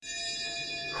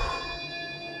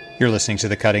You're listening to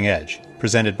The Cutting Edge,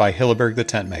 presented by Hilleberg the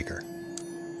Tentmaker.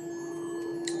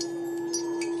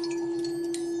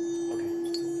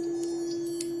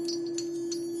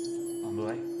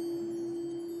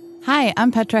 Hi,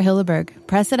 I'm Petra Hilleberg,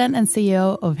 President and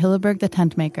CEO of Hilleberg the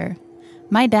Tentmaker.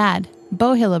 My dad,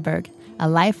 Bo Hilleberg, a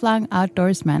lifelong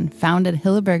outdoorsman, founded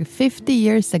Hilleberg 50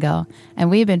 years ago, and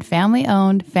we've been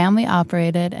family-owned,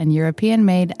 family-operated, and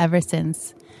European-made ever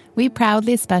since. We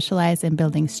proudly specialize in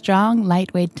building strong,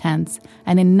 lightweight tents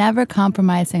and in never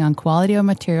compromising on quality of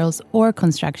materials or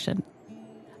construction.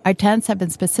 Our tents have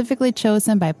been specifically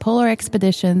chosen by polar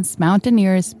expeditions,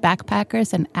 mountaineers,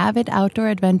 backpackers, and avid outdoor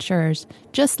adventurers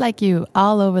just like you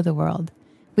all over the world.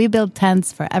 We build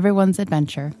tents for everyone's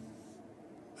adventure.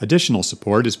 Additional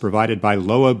support is provided by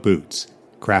LOWA Boots,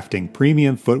 crafting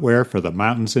premium footwear for the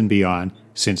mountains and beyond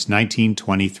since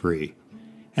 1923.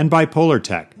 And by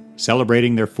Polaretc,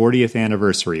 celebrating their 40th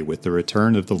anniversary with the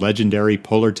return of the legendary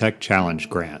Polaretc Challenge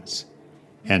grants.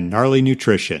 And Gnarly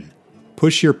Nutrition,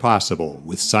 push your possible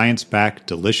with science-backed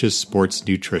delicious sports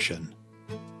nutrition.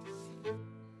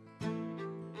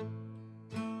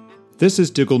 This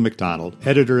is Dougal MacDonald,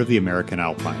 editor of the American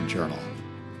Alpine Journal.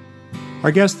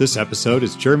 Our guest this episode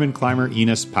is German climber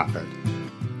Ines Papert.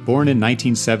 Born in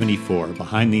 1974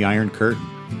 behind the Iron Curtain,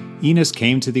 Ines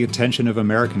came to the attention of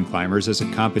American climbers as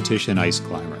a competition ice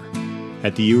climber.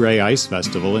 At the Ouray Ice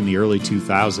Festival in the early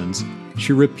 2000s,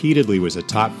 she repeatedly was a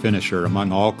top finisher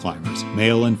among all climbers,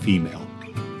 male and female.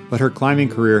 But her climbing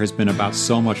career has been about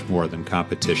so much more than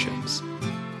competitions.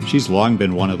 She's long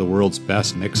been one of the world's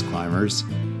best mixed climbers.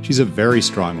 She's a very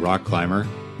strong rock climber,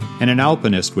 and an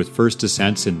alpinist with first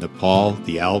descents in Nepal,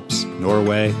 the Alps,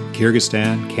 Norway,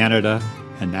 Kyrgyzstan, Canada,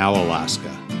 and now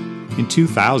Alaska. In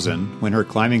 2000, when her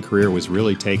climbing career was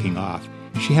really taking off,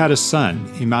 she had a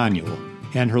son, Emmanuel,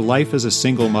 and her life as a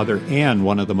single mother and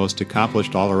one of the most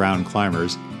accomplished all-around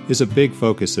climbers is a big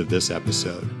focus of this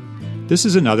episode. This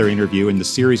is another interview in the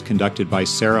series conducted by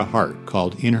Sarah Hart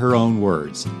called In Her Own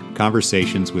Words,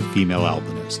 Conversations with Female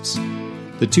Alpinists.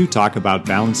 The two talk about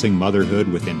balancing motherhood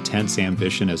with intense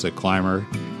ambition as a climber,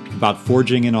 about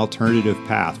forging an alternative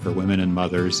path for women and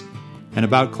mothers, and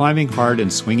about climbing hard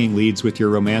and swinging leads with your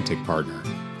romantic partner,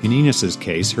 in Ines's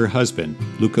case, her husband,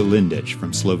 Luka Lindic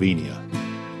from Slovenia.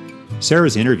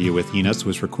 Sarah's interview with Ines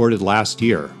was recorded last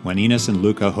year when Ines and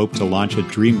Luka hoped to launch a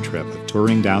dream trip of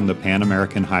touring down the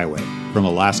Pan-American Highway from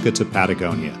Alaska to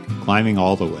Patagonia, climbing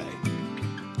all the way.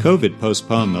 COVID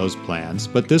postponed those plans,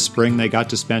 but this spring they got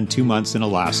to spend 2 months in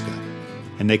Alaska,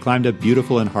 and they climbed a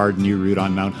beautiful and hard new route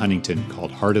on Mount Huntington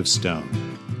called Heart of Stone.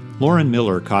 Lauren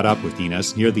Miller caught up with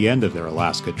Ines near the end of their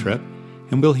Alaska trip,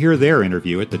 and we'll hear their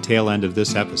interview at the tail end of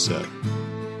this episode.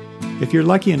 If you're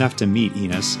lucky enough to meet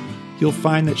Ines, you'll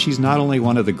find that she's not only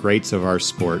one of the greats of our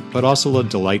sport, but also a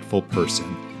delightful person,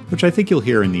 which I think you'll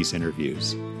hear in these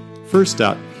interviews. First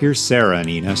up, here's Sarah and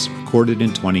Ines, recorded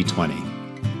in 2020.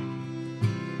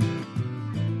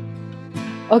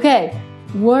 Okay,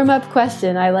 warm-up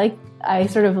question. I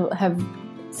sort of have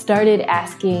started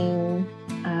asking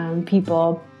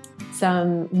people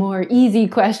some more easy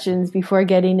questions before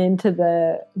getting into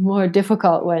the more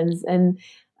difficult ones. And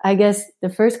I guess the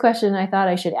first question I thought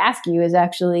I should ask you is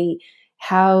actually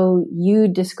how you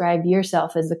describe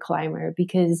yourself as a climber,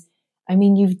 because I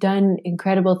mean, you've done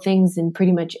incredible things in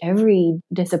pretty much every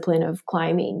discipline of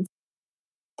climbing.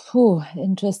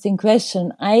 Interesting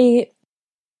question.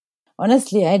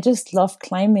 Honestly, I just love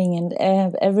climbing, and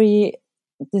every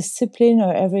discipline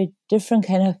or every different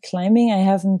kind of climbing I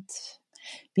haven't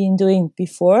been doing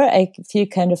before. I feel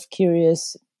kind of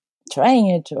curious trying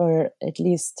it, or at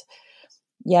least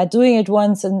doing it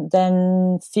once and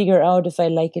then figure out if I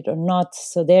like it or not.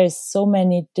 So there's so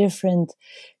many different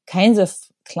kinds of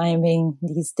climbing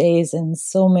these days, and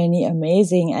so many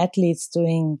amazing athletes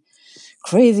doing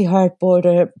crazy hard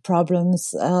boulder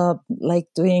problems, like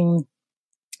doing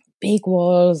big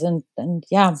walls and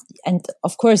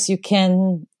of course you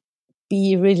can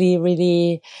be really,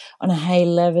 really on a high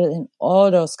level in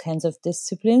all those kinds of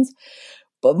disciplines.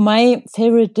 But my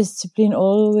favorite discipline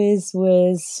always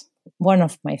was, one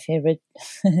of my favorite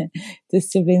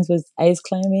disciplines was ice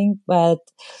climbing, but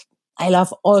I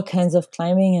love all kinds of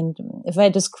climbing. And if I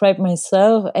describe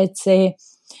myself, I'd say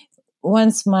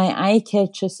once my eye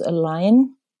catches a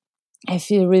line, I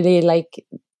feel really like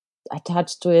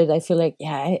attached to it. I feel like,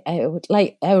 I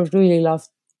would really love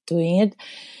doing it.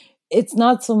 It's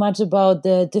not so much about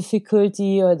the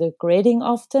difficulty or the grading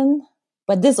often,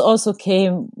 but this also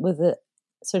came with a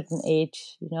certain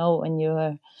age. You know, when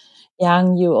you're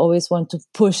young, you always want to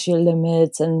push your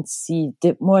limits and see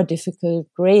more difficult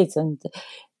grades. And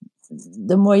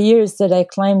the more years that I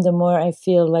climb, the more I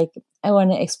feel like I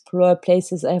want to explore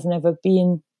places I've never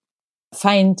been,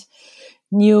 find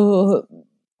new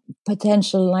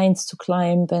potential lines to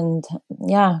climb, and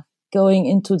going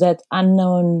into that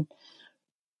unknown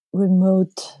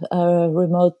remote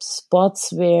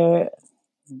spots where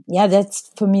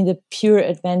that's for me the pure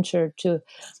adventure, to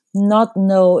not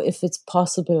know if it's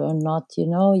possible or not.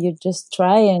 You just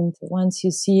try, and once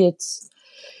you see it,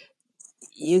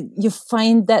 you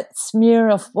find that smear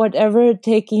of whatever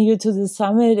taking you to the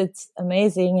summit. It's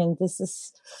amazing. And this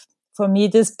is, for me,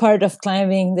 this part of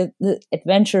climbing, the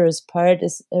adventurous part,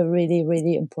 is a really,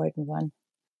 really important one.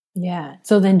 Yeah.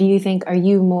 So then do you think, are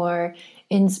you more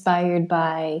inspired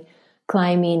by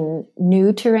climbing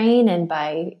new terrain and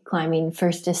by climbing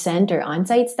first descent or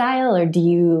on-site style? Or do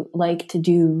you like to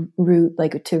do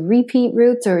to repeat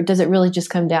routes? Or does it really just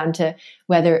come down to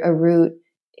whether a route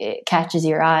catches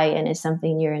your eye and is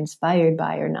something you're inspired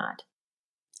by or not?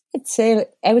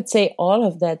 I would say all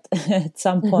of that at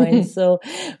some point. So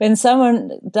when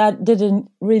someone that did a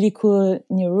really cool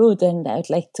new route and I'd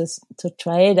like to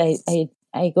try it,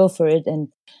 I go for it.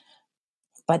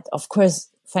 But of course,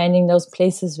 finding those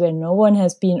places where no one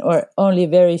has been, or only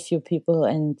very few people,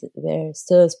 and there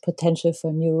still is potential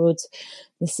for new routes.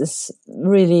 This is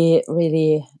really,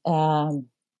 really,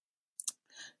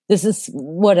 this is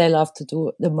what I love to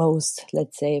do the most,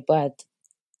 let's say. But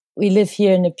we live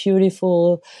here in a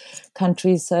beautiful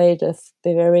countryside of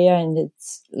Bavaria, and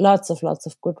it's lots of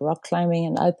good rock climbing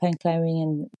and alpine climbing,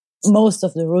 and most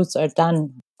of the routes are done,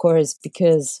 of course,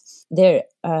 because there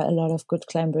are a lot of good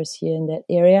climbers here in that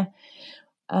area.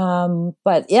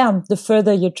 But the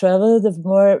further you travel, the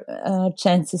more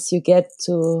chances you get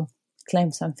to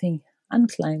climb something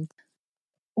unclimbed.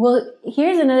 Well,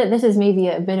 here's another, this is maybe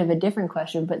a bit of a different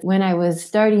question, but when I was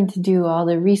starting to do all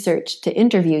the research to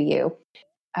interview you,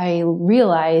 I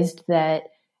realized that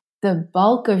the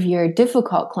bulk of your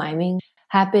difficult climbing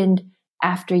happened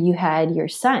after you had your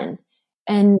son.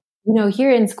 And,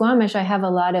 here in Squamish, I have a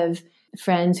lot of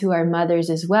friends who are mothers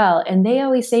as well. And they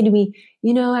always say to me,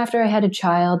 after I had a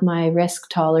child, my risk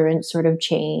tolerance sort of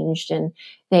changed, and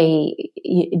they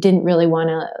didn't really want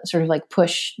to sort of like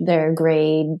push their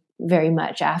grade very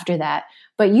much after that.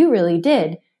 But you really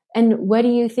did. And what do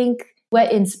you think,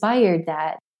 what inspired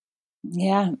that?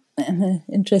 Yeah,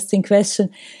 interesting question.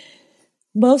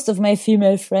 Most of my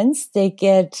female friends, they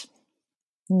get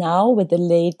now with the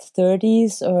late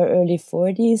 30s or early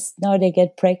 40s, now they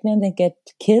get pregnant and get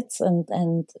kids.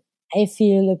 And I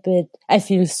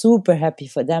feel super happy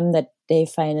for them that they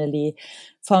finally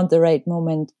found the right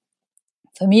moment.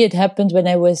 For me, it happened when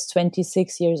I was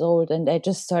 26 years old, and I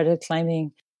just started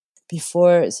climbing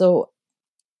before. So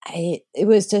it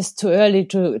was just too early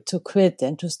to quit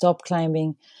and to stop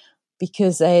climbing,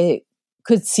 because I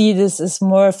could see this as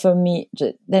more for me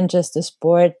than just a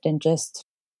sport, than just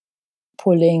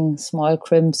pulling small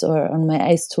crimps or on my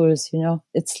ice tools.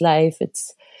 It's life,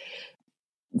 it's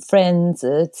friends,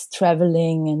 it's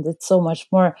traveling, and it's so much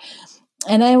more.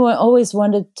 And I always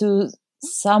wanted to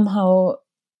somehow,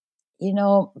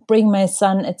 bring my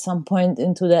son at some point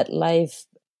into that life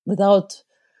without,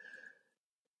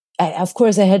 of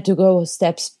course, I had to go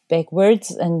steps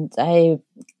backwards, and I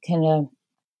kind of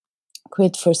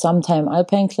quit for some time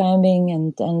alpine climbing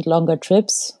and longer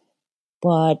trips.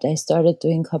 But I started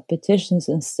doing competitions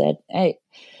instead. I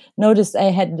noticed I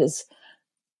had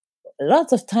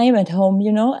lots of time at home,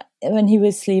 when he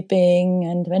was sleeping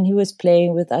and when he was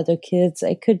playing with other kids.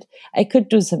 I could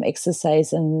do some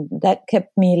exercise, and that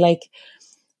kept me like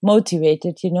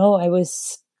motivated. I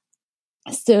was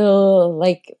still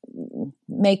like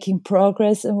making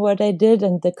progress in what I did,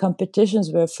 and the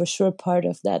competitions were for sure part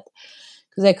of that,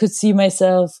 because I could see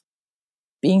myself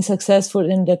being successful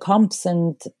in the comps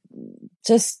and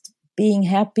just being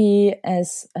happy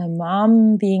as a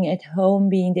mom, being at home,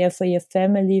 being there for your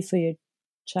family, for your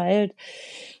child,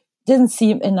 didn't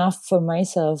seem enough for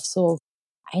myself. So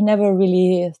I never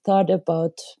really thought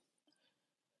about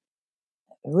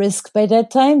risk by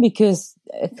that time, because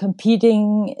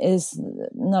competing is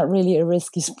not really a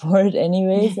risky sport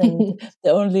anyways. And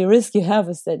the only risk you have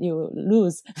is that you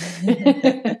lose.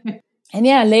 And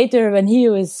later when he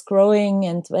was growing,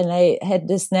 and when I had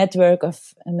this network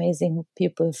of amazing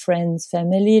people, friends,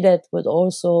 family, that would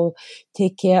also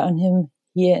take care on him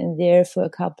here and there for a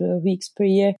couple of weeks per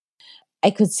year, I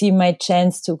could see my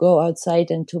chance to go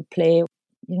outside and to play,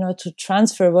 to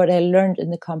transfer what I learned in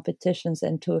the competitions,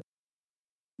 and to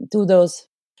do those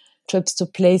trips to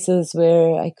places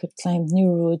where I could climb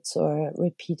new routes or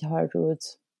repeat hard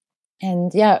routes.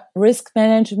 And risk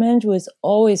management was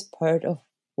always part of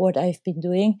what I've been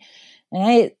doing. And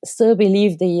I still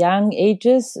believe the young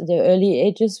ages, the early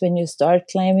ages, when you start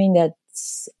climbing,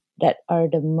 that are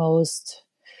the most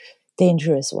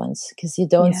dangerous ones, because you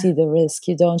don't see the risk,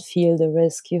 you don't feel the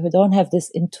risk, you don't have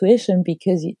this intuition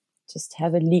because you just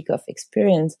have a lack of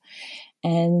experience.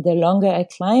 And the longer I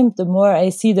climb, the more I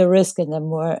see the risk, and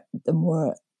the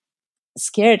more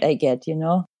scared I get, and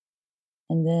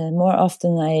the more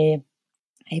often I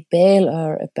bail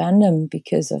or abandon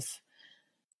because of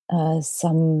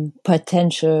some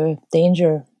potential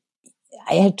danger.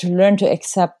 I had to learn to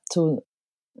accept to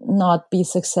not be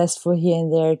successful here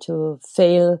and there, to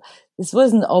fail. This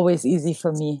wasn't always easy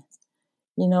for me,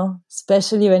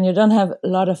 especially when you don't have a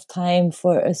lot of time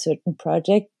for a certain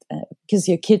project because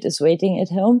your kid is waiting at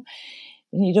home.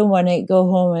 And you don't want to go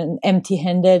home and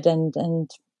empty-handed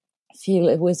and feel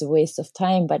it was a waste of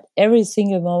time. But every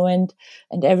single moment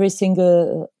and every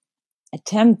single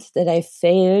attempt that I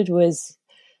failed was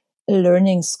a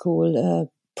learning school,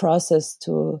 a process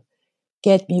to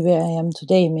get me where I am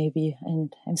today, maybe.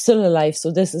 And I'm still alive,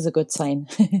 so this is a good sign.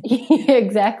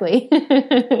 Exactly.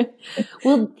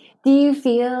 Well, do you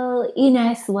feel,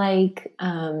 Ines, like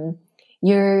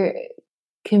your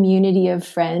community of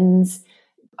friends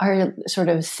are sort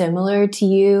of similar to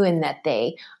you in that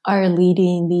they are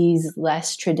leading these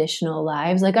less traditional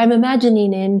lives? Like, I'm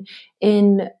imagining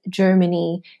in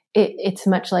Germany, it's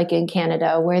much like in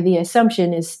Canada, where the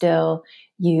assumption is still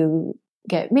you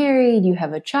get married, you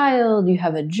have a child, you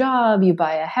have a job, you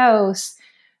buy a house,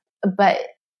 but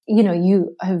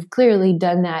you have clearly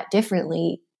done that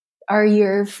differently. Are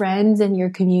your friends and your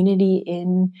community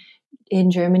in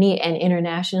Germany and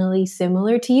internationally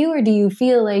similar to you, or do you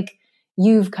feel like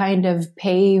you've kind of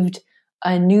paved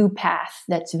a new path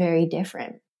that's very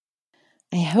different?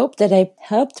 I hope that I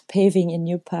helped paving a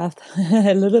new path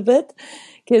a little bit,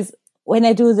 because when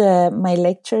I do my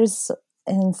lectures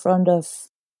in front of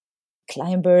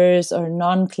climbers or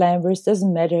non-climbers,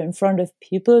 doesn't matter, in front of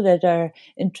people that are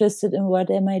interested in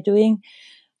what am I doing,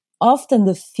 often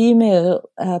the female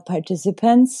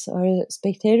participants or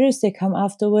spectators, they come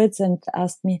afterwards and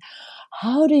ask me,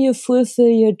 how do you fulfill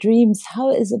your dreams?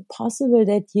 How is it possible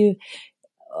that you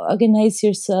organize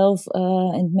yourself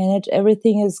and manage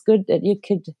everything as good that you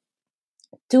could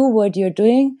do what you're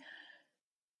doing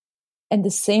and at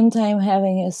the same time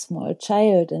having a small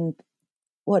child? And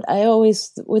what I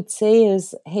always would say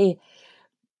is, hey,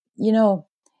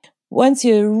 once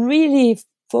you're really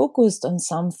focused on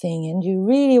something and you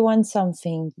really want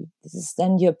something, this is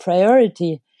then your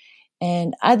priority,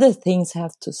 and other things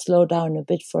have to slow down a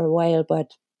bit for a while.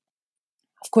 But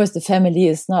of course, the family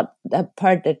is not that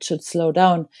part that should slow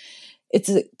down. It's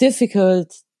a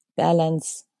difficult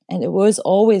balance, and it was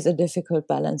always a difficult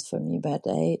balance for me. But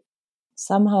I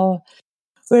somehow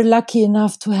were lucky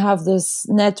enough to have this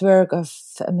network of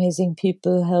amazing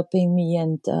people helping me.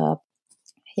 And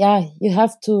you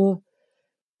have to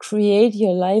create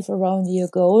your life around your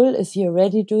goal if you're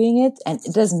ready doing it. And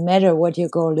it doesn't matter what your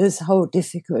goal is, how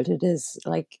difficult it is.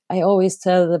 Like I always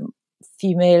tell the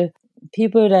female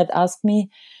people that ask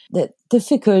me, that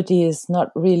difficulty is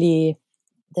not really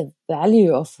the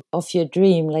value of your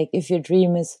dream. Like if your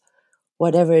dream is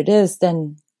whatever it is,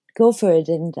 then go for it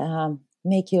and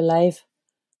make your life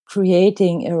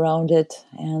creating around it.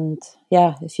 And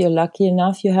if you're lucky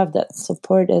enough, you have that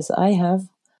support as I have.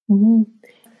 Mm-hmm.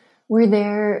 Were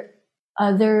there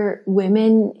other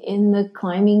women in the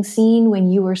climbing scene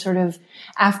when you were sort of,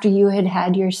 after you had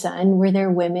had your son, were there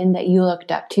women that you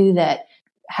looked up to that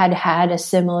had a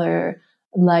similar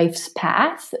life's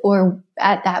path? Or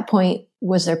at that point,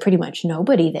 was there pretty much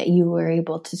nobody that you were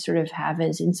able to sort of have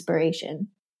as inspiration?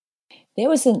 There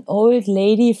was an old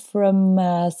lady from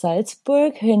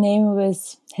Salzburg. Her name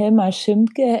was Helma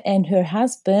Schimke, and her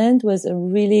husband was a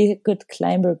really good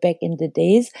climber back in the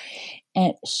days.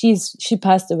 And she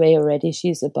passed away already. She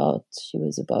was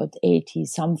about 80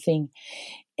 something.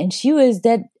 And she was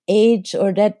that age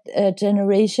or that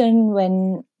generation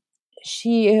when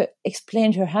she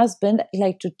explained her husband, I'd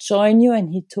like to join you, and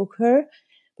he took her.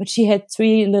 But she had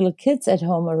 3 little kids at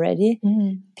home already.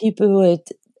 Mm-hmm. People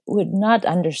would not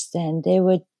understand. They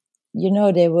would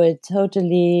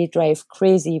totally drive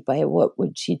crazy by what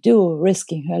would she do,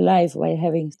 risking her life while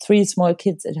having 3 small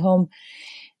kids at home.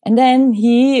 And then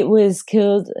he was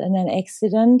killed in an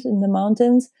accident in the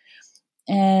mountains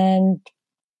and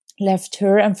left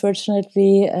her,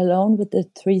 unfortunately, alone with the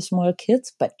 3 small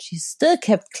kids, but she still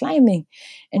kept climbing.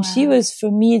 And She was,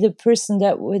 for me, the person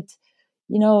that would,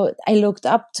 I looked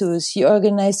up to. She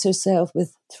organized herself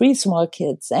with 3 small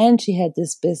kids, and she had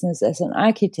this business as an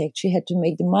architect. She had to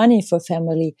make the money for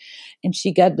family, and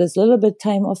she got this little bit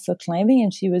time off for climbing,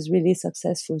 and she was really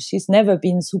successful. She's never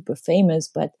been super famous,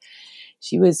 but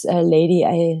she was a lady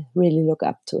I really look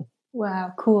up to.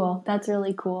 Wow, cool. That's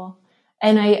really cool.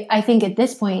 And I think at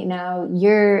this point now,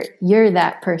 you're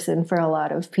that person for a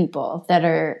lot of people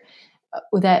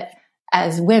that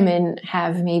as women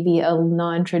have maybe a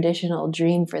non-traditional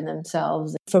dream for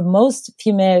themselves. For most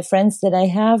female friends that I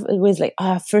have, it was like,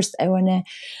 first I want to,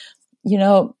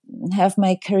 have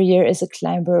my career as a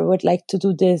climber, would like to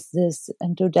do this,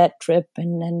 and do that trip.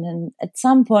 And then at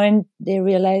some point they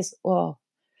realize,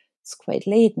 it's quite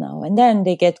late now. And then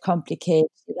they get complicated,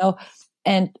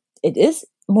 and it is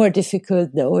more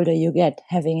difficult the older you get,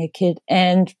 having a kid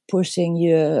and pushing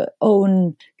your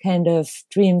own kind of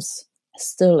dreams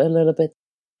still a little bit.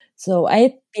 So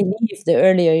I believe the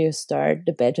earlier you start,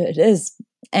 the better it is.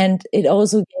 And it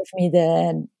also gave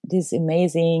me this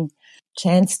amazing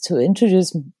chance to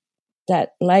introduce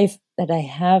that life that I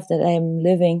have, that I'm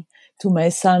living, to my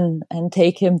son and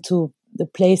take him to the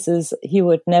places he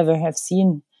would never have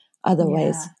seen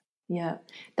otherwise. Yeah.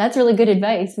 That's really good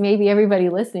advice. Maybe everybody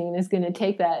listening is going to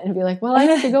take that and be like, well, I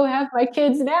have to go have my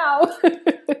kids now.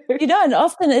 And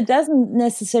often it doesn't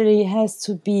necessarily has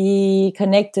to be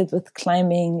connected with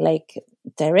climbing, like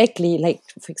directly. Like,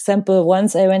 for example,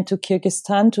 once I went to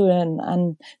Kyrgyzstan to an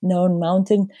unknown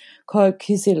mountain called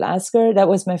Kyzyl Asker. That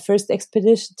was my first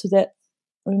expedition to that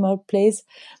remote place.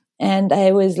 And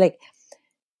I was like,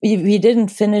 we didn't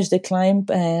finish the climb.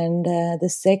 And the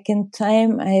second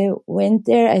time I went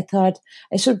there, I thought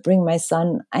I should bring my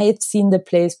son. I had seen the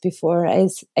place before. I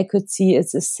could see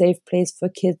it's a safe place for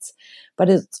kids, but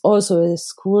it's also a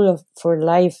school for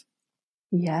life.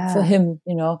 Yeah. For him,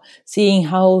 seeing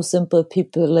how simple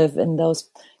people live in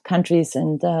those countries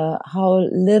and how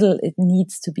little it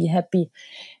needs to be happy.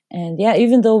 And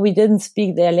even though we didn't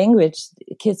speak their language,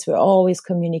 the kids were always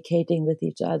communicating with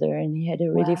each other, and he had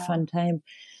a really fun time.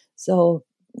 So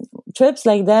trips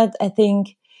like that, I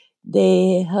think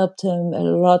they helped him a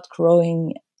lot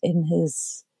growing in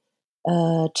his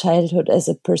childhood as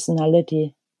a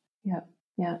personality.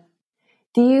 Yeah.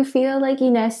 Do you feel like,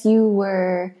 Ines,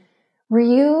 were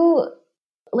you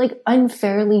like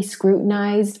unfairly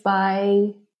scrutinized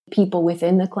by people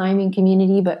within the climbing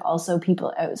community, but also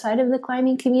people outside of the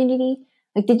climbing community?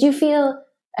 Like, did you feel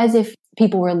as if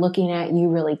people were looking at you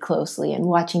really closely and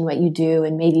watching what you do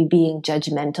and maybe being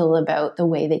judgmental about the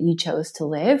way that you chose to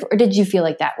live? Or did you feel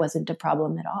like that wasn't a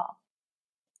problem at all?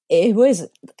 It was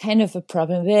kind of a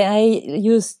problem. I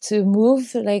used to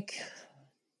move like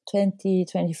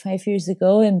 25 years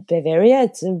ago in Bavaria.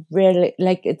 It's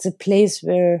it's a place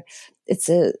where it's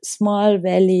a small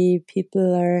valley.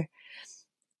 People are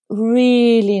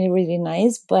really, really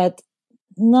nice, but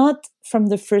not from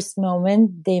the first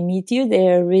moment they meet you. They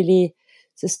are really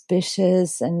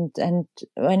suspicious. And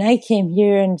when I came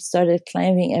here and started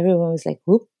climbing, everyone was like,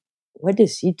 whoop, what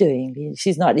is she doing?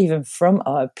 She's not even from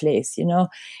our place,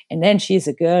 and then she's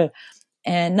a girl.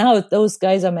 And now those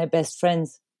guys are my best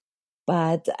friends.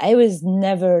 But I was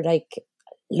never like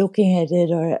looking at it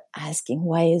or asking,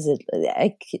 why is it?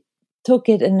 I took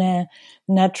it in a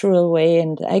natural way,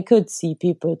 and I could see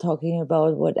people talking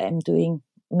about what I'm doing,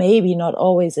 maybe not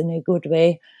always in a good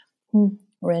way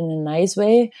or in a nice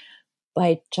way,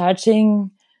 by judging.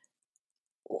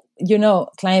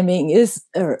 Climbing is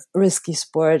a risky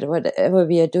sport. Whatever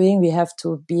we are doing, we have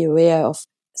to be aware of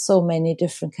so many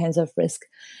different kinds of risk.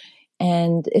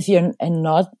 And if you're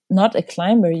not a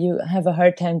climber, you have a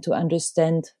hard time to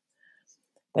understand.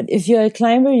 But if you're a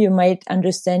climber, you might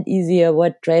understand easier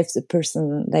what drives a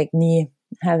person like me,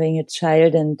 having a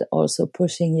child and also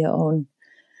pushing your own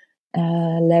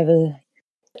level.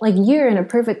 Like, you're in a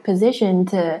perfect position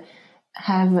to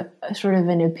have sort of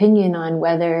an opinion on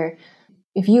whether,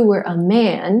 if you were a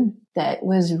man that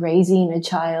was raising a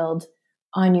child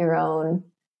on your own,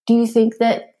 do you think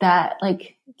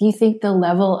do you think the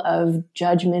level of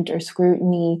judgment or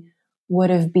scrutiny would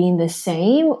have been the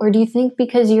same? Or do you think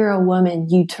because you're a woman,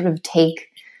 you sort of take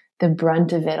the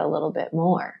brunt of it a little bit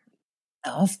more?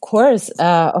 Of course.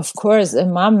 A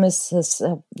mom is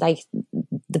like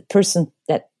the person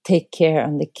that take care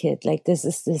on the kid. Like, this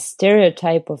is the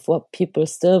stereotype of what people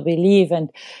still believe,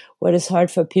 and what is hard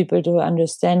for people to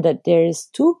understand, that there is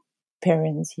two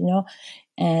parents,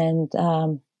 and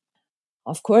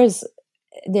of course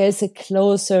there's a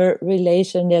closer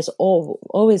relation. There's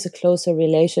always a closer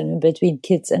relation between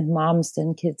kids and moms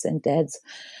than kids and dads.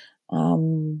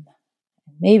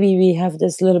 Maybe we have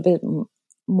this little bit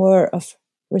more of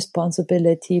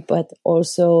responsibility, but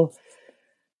also,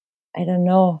 I don't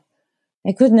know,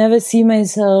 I could never see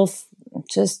myself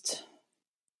just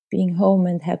being home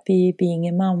and happy being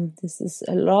a mom. This is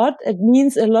a lot. It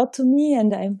means a lot to me,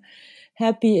 and I'm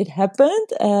happy it happened.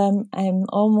 I'm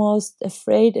almost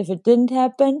afraid if it didn't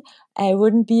happen, I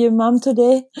wouldn't be a mom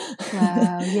today.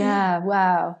 Wow. Yeah.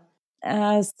 Wow.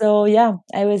 So yeah,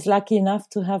 I was lucky enough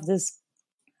to have this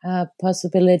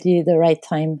possibility the right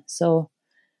time. So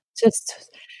just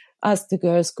ask the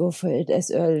girls, go for it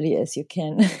as early as you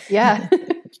can. Yeah.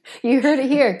 You heard it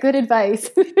here. Good advice.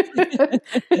 But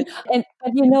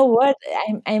you know what?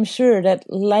 I'm sure that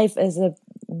life as a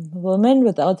woman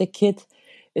without a kid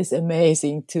is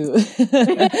amazing too.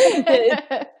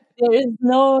 There is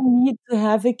no need to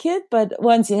have a kid, but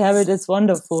once you have it, it's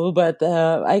wonderful. But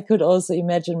I could also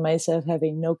imagine myself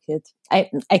having no kid. I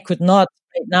could not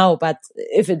right now, but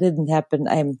if it didn't happen,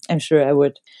 I'm sure I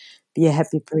would be a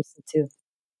happy person too.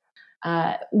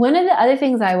 One of the other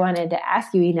things I wanted to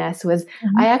ask you, Ines, was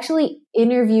I actually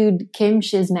interviewed Kim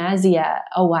Shiznazia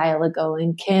a while ago,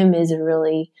 and Kim is a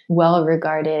really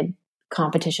well-regarded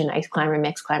competition ice climber,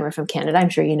 mixed climber from Canada. I'm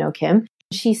sure you know Kim.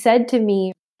 She said to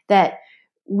me that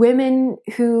women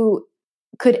who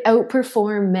could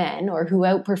outperform men or who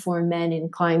outperform men in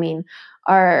climbing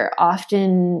are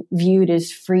often viewed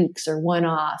as freaks or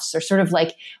one-offs, or sort of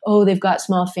like, oh, they've got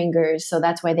small fingers, so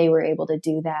that's why they were able to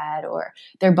do that, or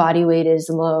their body weight is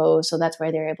low, so that's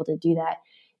why they're able to do that.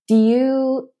 Do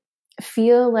you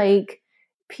feel like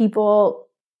people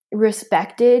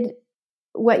respected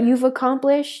what you've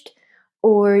accomplished,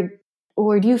 or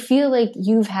do you feel like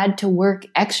you've had to work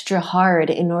extra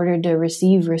hard in order to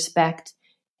receive respect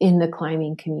in the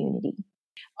climbing community?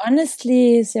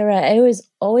 Honestly, Sarah, I was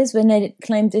always, when I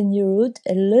climbed a new route,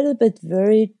 a little bit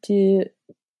worried to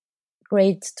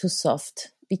grade too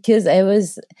soft, because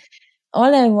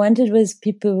all I wanted was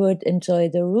people would enjoy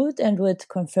the route and would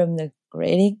confirm the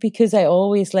grading, because I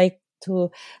always like to,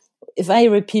 if I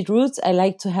repeat routes, I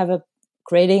like to have a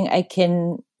grading I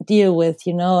can deal with,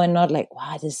 and not like,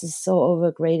 wow, this is so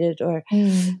overgraded or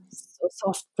so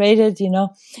soft graded,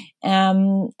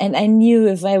 and I knew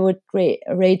if I would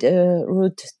rate a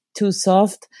route too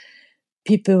soft,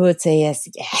 people would say,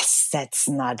 yes, that's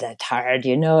not that hard,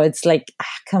 it's like,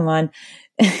 come on.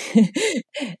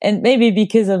 And maybe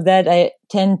because of that, I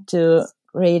tend to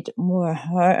grade more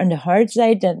hard on the hard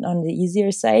side than on the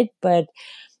easier side. But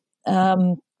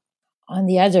on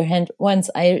the other hand, once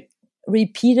I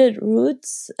repeated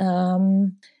routes,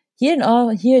 here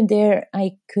and there,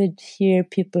 I could hear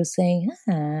people saying,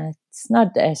 it's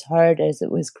not as hard as it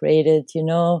was graded,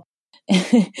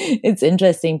 It's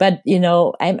interesting, but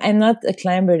I'm not a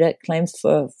climber that climbs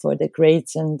for the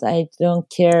grades, and I don't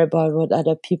care about what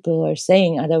other people are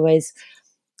saying. Otherwise,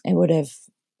 I would have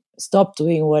stopped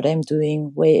doing what I'm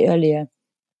doing way earlier.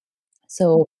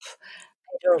 So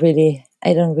I don't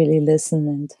really listen,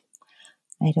 and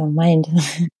I don't mind.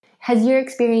 Has your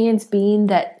experience been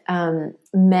that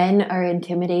men are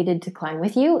intimidated to climb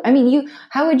with you? I mean,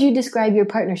 how would you describe your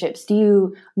partnerships? Do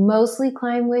you mostly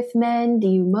climb with men? Do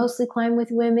you mostly climb with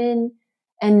women?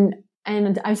 And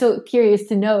I'm so curious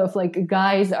to know if like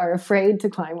guys are afraid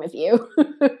to climb with you.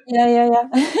 Yeah.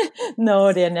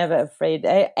 No, they're never afraid.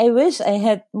 I wish I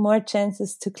had more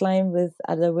chances to climb with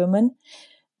other women.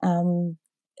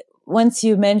 Once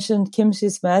you mentioned Kim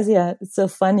Shiznazia, it's so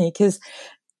funny because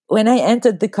when I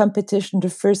entered the competition the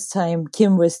first time,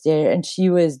 Kim was there and she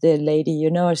was the lady,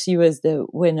 she was the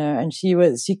winner, and she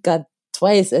got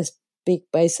twice as big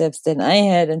biceps than I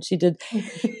had, and she did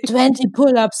 20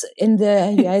 pull-ups in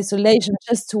the isolation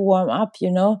just to warm up,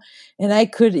 and I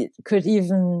couldn't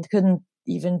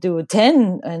even do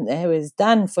 10, and I was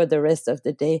done for the rest of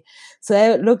the day. So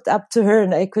I looked up to her,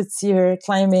 and I could see her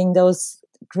climbing those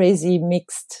crazy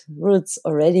mixed routes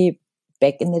already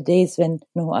back in the days when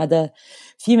no other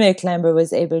female climber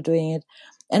was able doing it.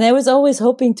 And I was always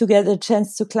hoping to get a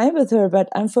chance to climb with her, but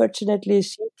unfortunately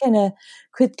she kind of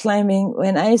quit climbing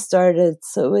when I started.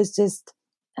 So it was just,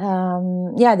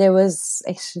 there was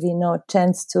actually no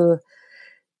chance to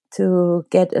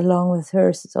get along with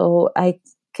her. So I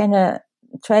kind of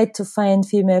tried to find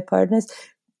female partners.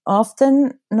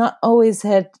 Often, not always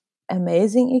had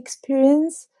amazing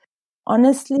experience,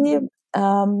 honestly.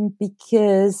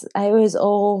 Because I was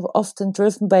often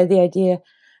driven by the idea,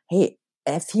 hey,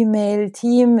 a female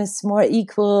team is more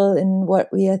equal in what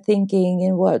we are thinking,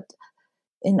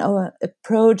 in our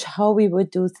approach, how we would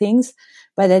do things.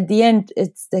 But at the end,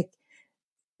 it's like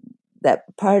that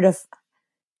part of,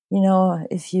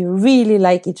 if you really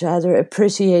like each other,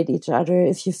 appreciate each other,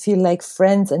 if you feel like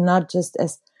friends and not just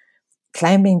as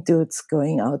climbing dudes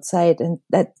going outside. And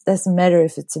that doesn't matter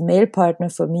if it's a male partner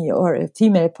for me or a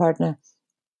female partner.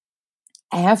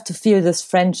 I have to feel this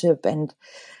friendship, and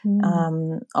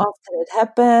often it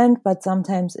happened, but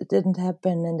sometimes it didn't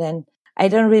happen. And then I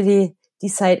don't really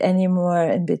decide anymore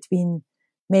in between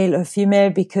male or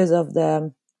female because of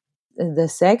the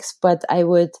sex, but I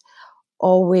would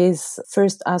always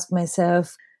first ask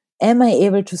myself, am I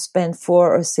able to spend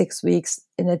 4 or 6 weeks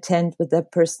in a tent with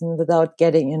that person without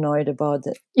getting annoyed about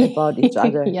each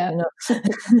other, Yeah. you know?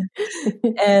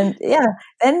 And yeah,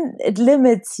 then it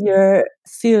limits your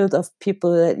field of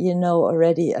people that you know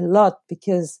already a lot,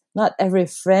 because not every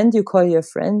friend you call your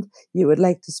friend, you would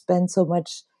like to spend so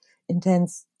much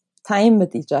intense time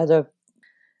with each other.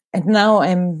 And now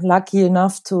I'm lucky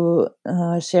enough to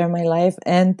share my life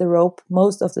and the rope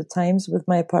most of the times with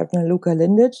my partner, Luka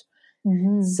Lindic.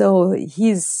 Mm-hmm. So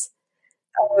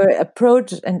our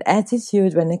approach and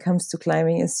attitude when it comes to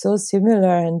climbing is so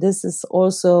similar. And this is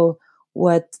also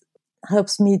what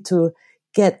helps me to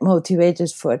get motivated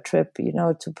for a trip, you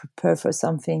know, to prepare for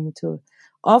something.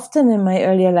 Often in my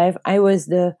earlier life, I was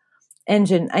the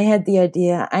engine. I had the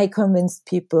idea. I convinced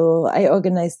people. I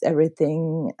organized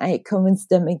everything. I convinced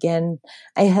them again.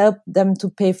 I helped them to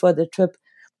pay for the trip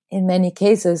in many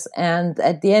cases. And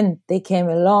at the end, they came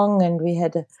along and we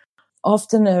had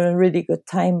often a really good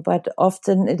time, but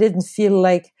often it didn't feel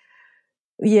like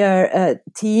we are a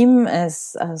team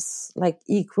as like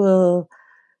equal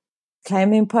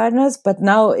climbing partners. But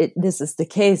now this is the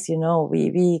case, you know,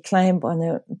 we climb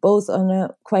both on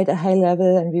a quite a high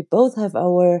level, and we both have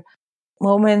our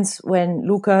moments when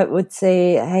Luka would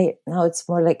say, hey, now it's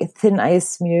more like a thin ice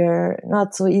smear,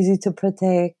 not so easy to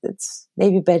protect. It's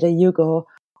maybe better you go.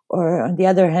 Or on the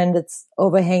other hand, it's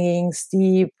overhanging,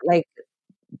 steep, like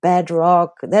bad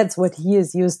rock. That's what he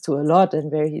is used to a lot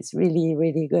and where he's really,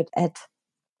 really good at.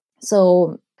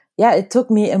 So yeah, it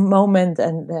took me a moment,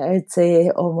 and I'd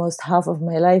say almost half of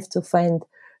my life, to find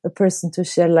a person to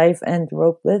share life and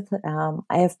rope with.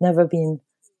 I have never been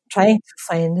trying to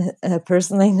find a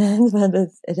person like that, but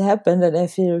it happened, and I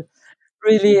feel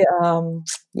really,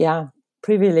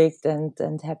 privileged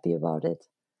and happy about it.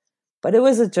 But it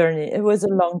was a journey. It was a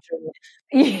long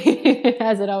journey.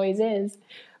 As it always is.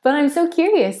 But I'm so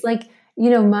curious, like, you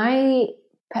know, my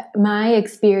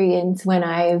experience when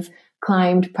I've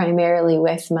climbed primarily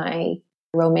with my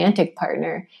romantic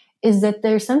partner is that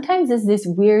there sometimes is this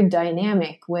weird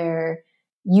dynamic where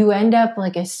you end up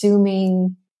like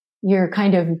assuming your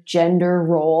kind of gender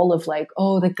role of like,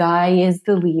 oh, the guy is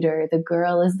the leader, the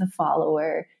girl is the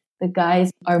follower, the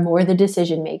guys are more the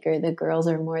decision maker, the girls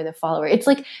are more the follower. It's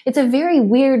like, it's a very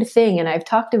weird thing. And I've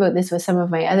talked about this with some of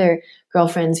my other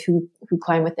girlfriends who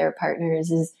climb with their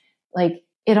partners, is like,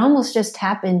 it almost just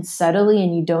happens subtly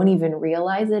and you don't even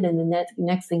realize it. And the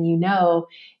next thing you know,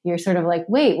 you're sort of like,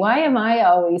 wait, why am I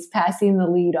always passing the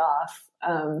lead off?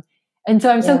 And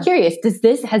so I'm so curious,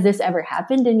 has this ever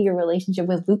happened in your relationship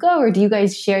with Luka, or do you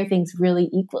guys share things really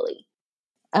equally?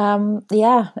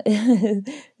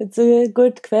 It's a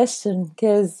good question,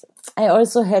 because I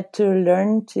also had to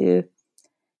learn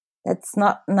that's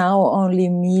not now only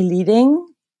me leading,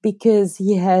 because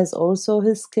he has also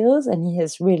his skills and he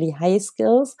has really high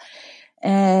skills.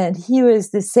 And he was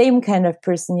the same kind of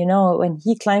person, you know, when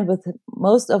he climbed with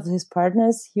most of his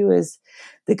partners, he was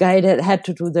the guy that had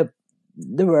to do the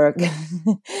work.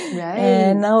 Right.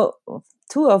 And now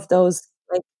 2 of those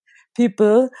like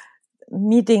people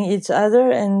meeting each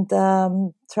other and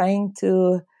trying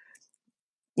to,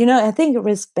 you know, I think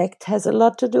respect has a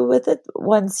lot to do with it.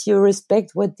 Once you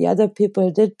respect what the other people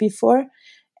did before,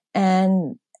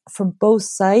 and from both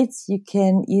sides, you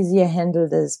can easier handle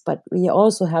this. But we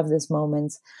also have these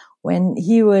moments when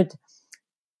he would,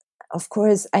 of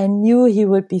course, I knew he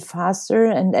would be faster.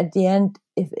 And at the end,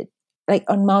 like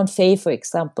on Mount Fay, for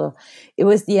example, it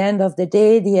was the end of the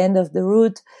day, the end of the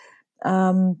route.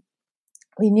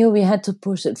 We knew we had to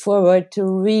push it forward to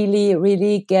really,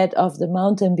 really get off the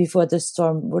mountain before the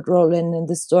storm would roll in, and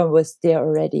the storm was there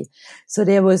already. So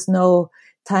there was no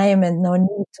time and no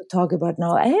need to talk about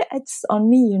now. It's on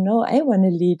me, you know, I want to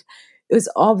lead. It was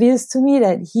obvious to me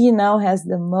that he now has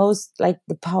the most, like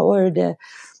the power, the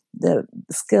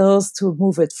skills to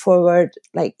move it forward,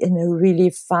 like in a really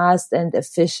fast and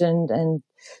efficient and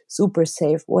super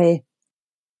safe way.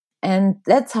 And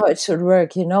that's how it should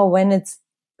work, you know, when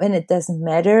it doesn't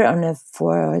matter on a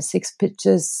 4 or 6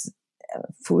 pitches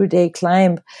full day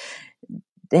climb,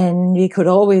 then we could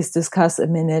always discuss a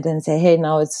minute and say, hey,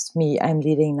 now it's me, I'm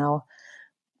leading now.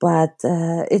 But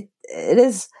it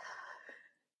is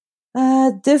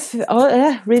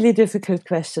really difficult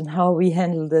question how we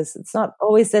handle this. It's not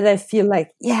always that I feel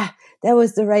like, yeah, that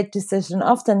was the right decision.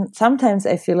 Sometimes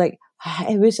I feel like,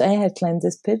 I wish I had climbed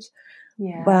this pitch.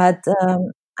 Yeah. But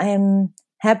I'm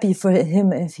happy for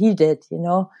him if he did, you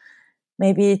know.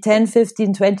 Maybe 10,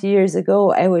 15, 20 years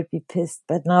ago, I would be pissed.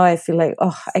 But now I feel like,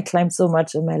 I climbed so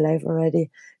much in my life already.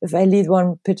 If I lead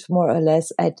one pitch more or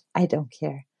less, I don't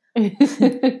care.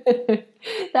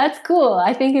 That's cool.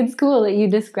 I think it's cool that you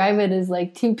describe it as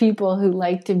like 2 people who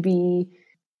like to be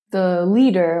the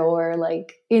leader or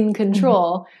like in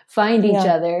control find each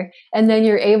other, and then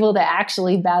you're able to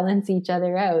actually balance each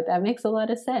other out. That makes a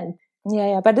lot of sense.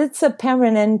 Yeah, but it's a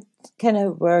permanent kind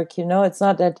of work, It's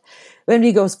not that when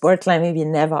we go sport climbing, we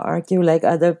never argue like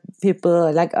other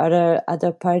people, like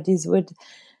other parties would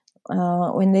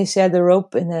when they share the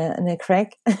rope in a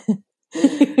crack.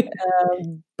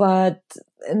 But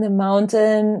in the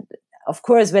mountain, of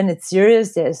course, when it's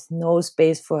serious, there's no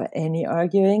space for any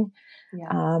arguing.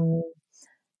 Yeah.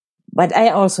 But I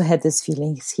also had these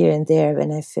feelings here and there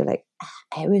when I feel like,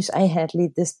 I wish I had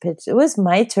lead this pitch. It was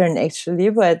my turn actually,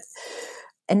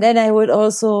 and then I would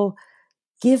also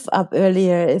give up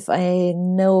earlier if I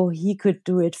know he could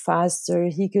do it faster.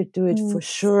 He could do it for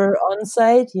sure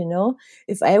onside,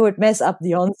 If I would mess up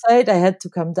the onside, I had to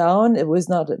come down. It was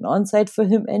not an onside for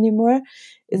him anymore.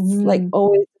 It's like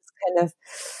always kind of,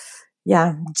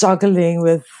 juggling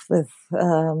with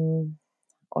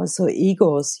also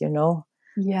egos,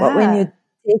 Yeah. But when you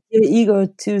take your ego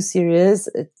too serious,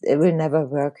 it will never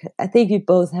work. I think we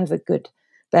both have a good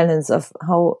balance of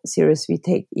how serious we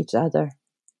take each other.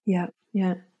 Yeah.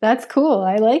 Yeah. That's cool.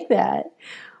 I like that.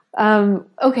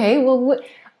 Okay. Well,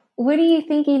 what do you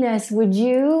think, Ines? Would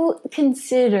you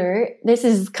consider, this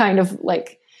is kind of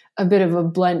like a bit of a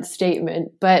blunt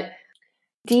statement, but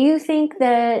do you think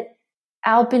that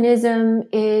alpinism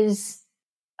is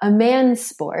a man's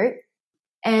sport?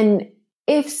 And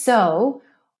if so,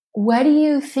 what do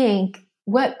you think,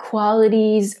 what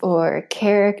qualities or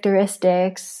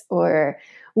characteristics or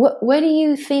what do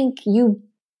you think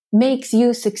makes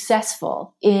you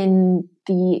successful in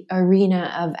the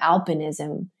arena of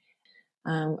alpinism?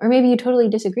 Or maybe you totally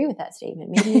disagree with that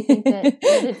statement. Maybe you think that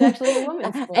it's actually a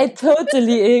woman's sport. I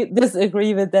totally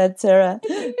disagree with that, Sarah.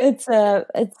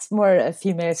 It's more a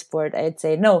female sport, I'd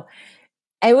say. No,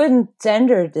 I wouldn't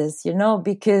gender this,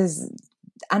 because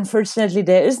unfortunately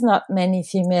there is not many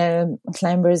female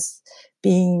climbers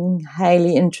being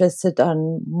highly interested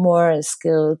on more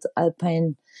skilled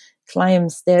alpine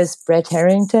climbs. There's Brett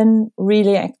Harrington,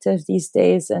 really active these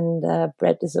days, and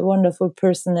Brett is a wonderful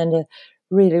person and a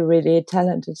really, really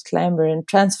talented climber, and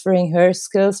transferring her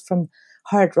skills from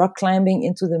hard rock climbing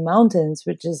into the mountains,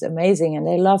 which is amazing. And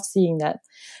I love seeing that.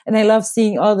 And I love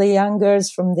seeing all the young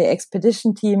girls from the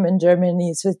expedition team in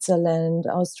Germany, Switzerland,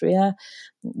 Austria.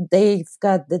 They've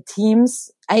got the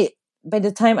teams. By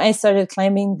the time I started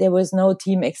climbing, there was no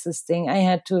team existing. I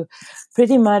had to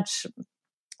pretty much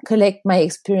collect my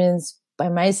experience by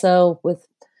myself with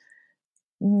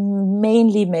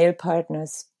mainly male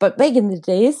partners. But back in the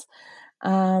days,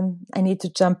 I need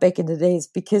to jump back in the days,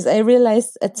 because I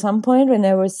realized at some point when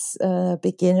I was a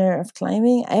beginner of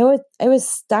climbing, I was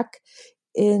stuck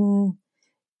in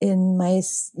my,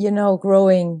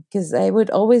 growing, because I would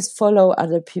always follow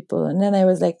other people. And then I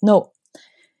was like, no,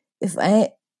 if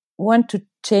I want to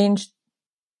change,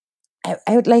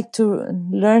 I would like to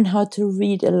learn how to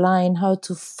read a line, how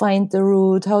to find the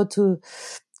route, how to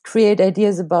create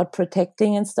ideas about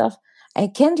protecting and stuff. I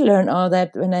can't learn all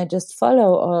that when I just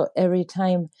follow every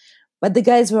time. But the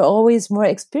guys were always more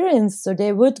experienced, so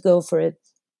they would go for it.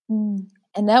 And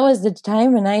that was the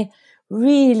time when I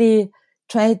really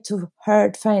tried to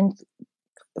hard find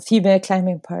female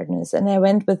climbing partners. And I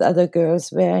went with other girls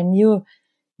where I knew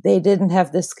they didn't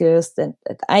have the skills that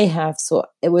I have. So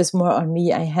it was more on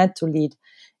me. I had to lead.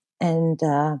 And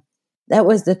that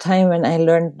was the time when I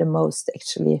learned the most,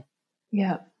 actually.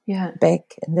 Yeah.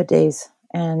 Back in the days.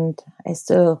 And I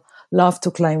still love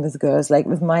to climb with girls, like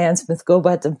with Maya and Smith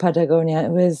Gobert in Patagonia.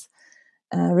 It was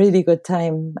a really good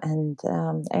time. And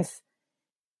I've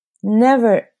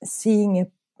never seen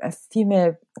a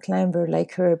female climber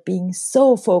like her being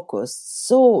so focused,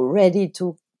 so ready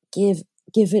to give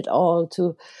it all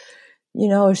to,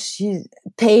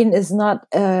 pain is not,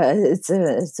 it's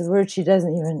a word she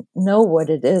doesn't even know what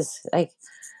it is. Like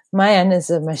Mayan is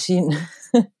a machine.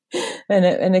 When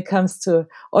it comes to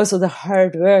also the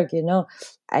hard work,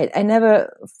 I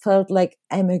never felt like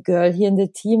I'm a girl here in the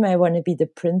team. I want to be the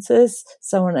princess.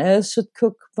 Someone else should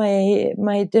cook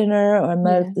my dinner or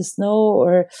melt the snow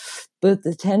or build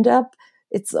the tent up.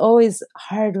 It's always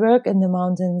hard work in the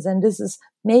mountains. And this is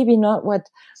maybe not what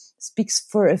speaks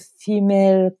for a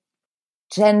female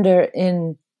gender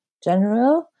in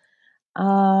general.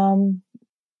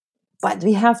 But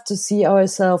we have to see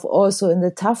ourselves also in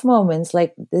the tough moments.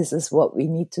 Like, this is what we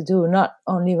need to do, not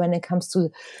only when it comes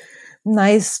to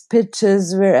nice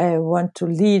pitches where I want to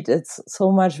lead. It's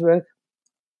so much work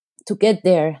to get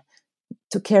there,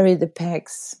 to carry the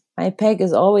packs. My pack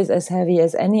is always as heavy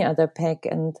as any other pack.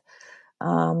 And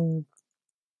the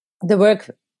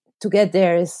work to get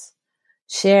there is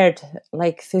shared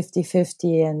like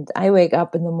 50-50, and I wake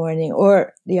up in the morning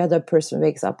or the other person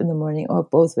wakes up in the morning or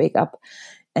both wake up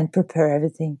and prepare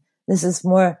everything. This is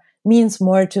means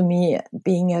more to me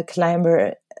being a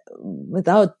climber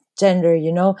without gender,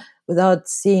 without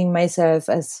seeing myself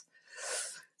as,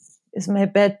 is my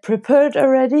bed prepared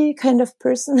already kind of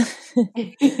person.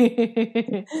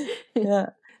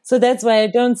 Yeah. So that's why I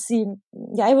wouldn't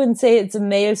say it's a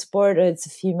male sport or it's a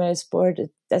female sport.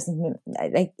 It doesn't,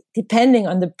 like, depending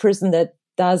on the person that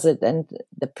does it and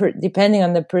depending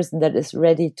on the person that is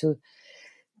ready to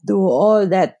do all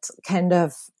that kind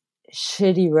of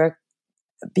shitty work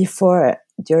before,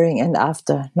 during, and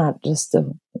after, not just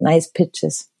the nice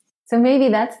pitches. So maybe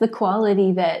that's the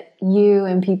quality that you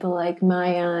and people like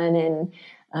Mayan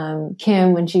and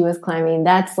Kim, when she was climbing,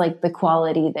 that's like the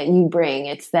quality that you bring.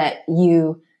 It's that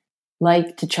you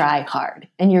like to try hard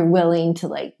and you're willing to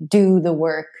like do the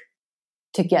work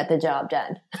to get the job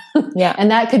done. Yeah.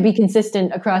 And that could be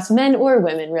consistent across men or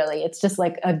women, really. It's just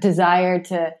like a desire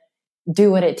to do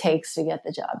what it takes to get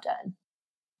the job done.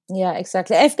 Yeah,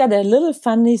 exactly. I've got a little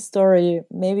funny story.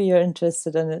 Maybe you're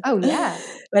interested in it. Oh, yeah.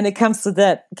 When it comes to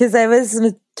that. Because I was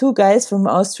with two guys from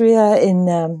Austria in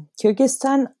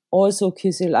Kyrgyzstan, also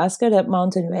Kyzyl-Askar, that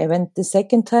mountain where I went the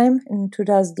second time in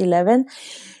 2011.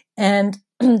 And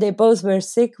they both were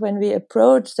sick when we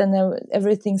approached, and then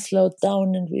everything slowed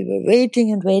down and we were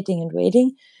waiting and waiting and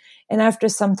waiting. And after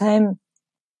some time,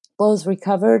 both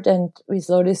recovered and we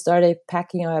slowly started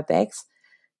packing our bags.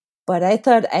 But I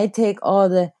thought I'd take all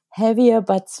the heavier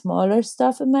but smaller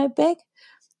stuff in my bag.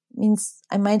 Means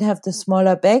I might have the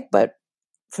smaller bag, but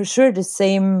for sure the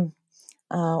same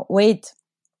weight.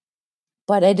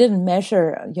 But I didn't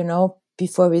measure,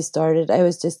 before we started. I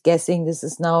was just guessing this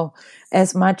is now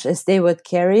as much as they would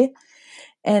carry.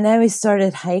 And then we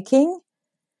started hiking.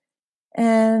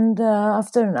 And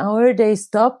after an hour, they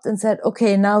stopped and said,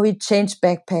 okay, now we change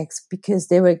backpacks, because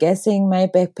they were guessing my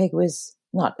backpack was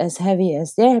not as heavy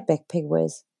as their backpack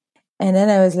was. And then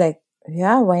I was like,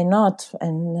 yeah, why not?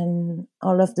 And then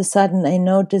all of a sudden I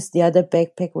noticed the other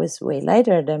backpack was way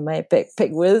lighter than my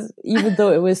backpack was, even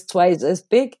though it was twice as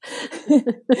big.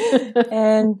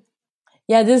 And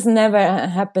yeah, this never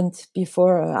happened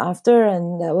before or after.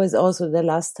 And that was also the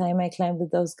last time I climbed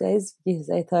with those guys, because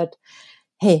I thought,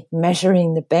 hey,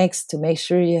 measuring the bags to make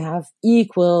sure you have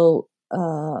equal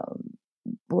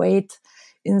weight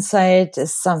inside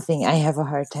is something I have a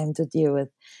hard time to deal with.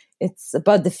 It's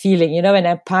about the feeling, when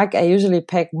I pack, I usually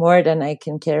pack more than I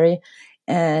can carry.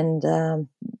 And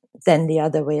then the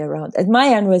other way around. And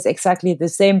Mayan was exactly the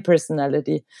same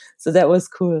personality. So that was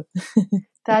cool.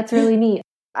 That's really neat.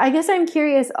 I guess I'm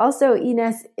curious also,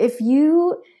 Ines, if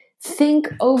you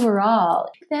think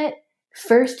overall that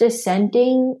first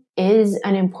ascending is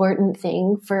an important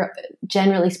thing for,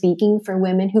 generally speaking, for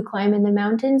women who climb in the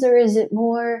mountains, or is it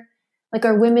more like,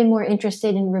 are women more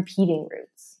interested in repeating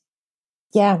routes?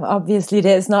 Yeah, obviously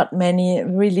there's not many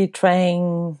really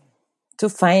trying to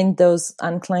find those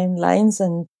unclimbed lines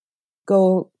and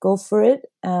go for it.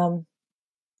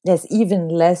 There's even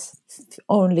less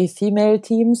only female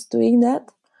teams doing that.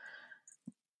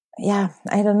 Yeah,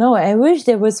 I don't know. I wish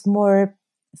there was more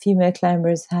female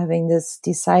climbers having this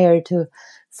desire to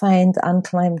find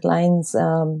unclimbed lines,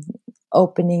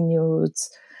 opening new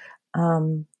routes,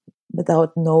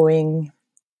 without knowing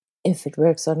if it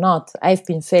works or not. I've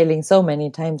been failing so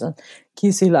many times on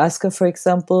Kyzyl-Askar, for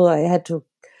example. I had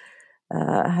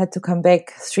to come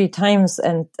back 3 times,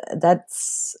 and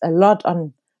that's a lot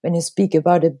on when you speak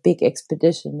about a big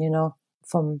expedition,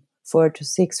 from 4 to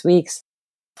 6 weeks.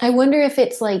 I wonder if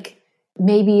it's like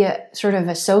maybe a sort of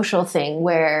a social thing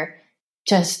where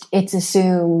just it's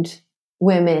assumed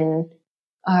women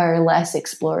are less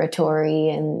exploratory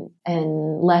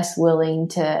and less willing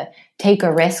to take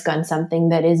a risk on something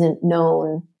that isn't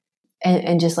known.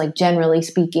 And just like generally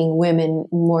speaking, women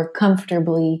more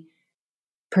comfortably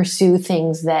pursue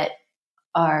things that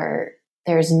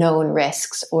there's known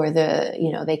risks, or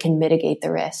they can mitigate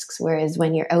the risks. Whereas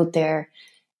when you're out there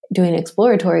doing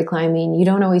exploratory climbing, you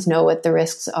don't always know what the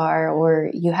risks are,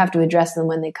 or you have to address them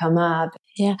when they come up.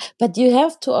 Yeah, but you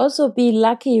have to also be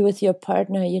lucky with your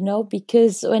partner,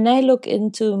 because when I look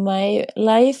into my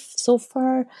life so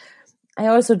far, I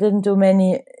also didn't do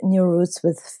many new routes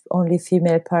with only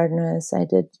female partners. I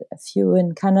did a few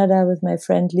in Canada with my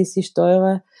friend Lisi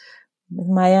Steurer, with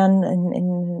Mayan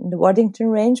in the Waddington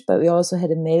Range, but we also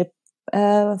had a male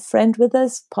friend with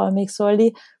us, Paul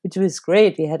McSorley, which was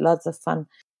great. We had lots of fun.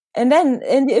 And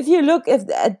if you look at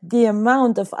the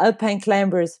amount of alpine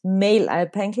climbers, male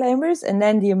alpine climbers, and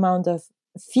then the amount of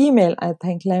female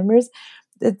alpine climbers,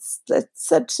 that's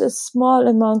such a small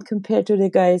amount compared to the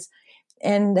guys.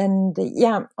 And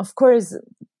yeah, of course,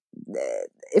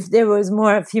 if there was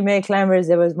more female climbers,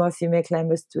 there was more female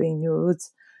climbers doing new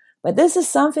routes. But this is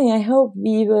something I hope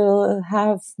we will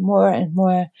have more and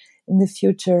more in the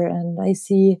future. And I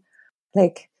see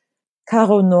like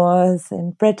Caro North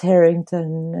and Brett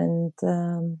Harrington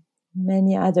and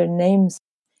many other names.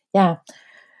 Yeah,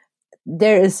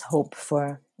 there is hope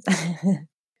for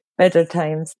better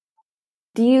times.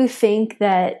 Do you think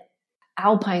that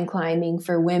alpine climbing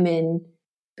for women,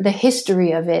 the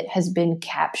history of it has been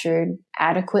captured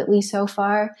adequately so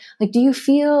far? Like, do you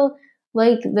feel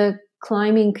like the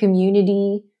climbing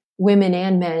community, women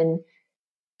and men,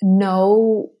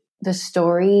 know the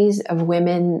stories of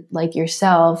women like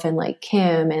yourself and like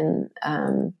Kim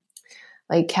and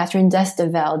like Catherine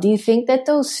Destevel? Do you think that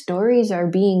those stories are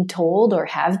being told or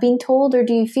have been told? Or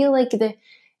do you feel like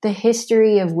the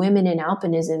history of women in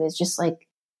alpinism is just like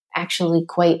actually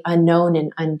quite unknown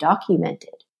and undocumented?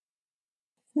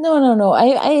 No.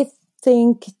 I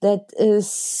think that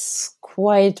is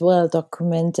quite well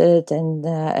documented, and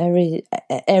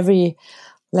every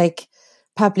like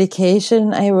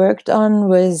publication I worked on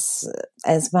was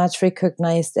as much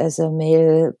recognized as a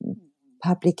male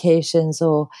publication,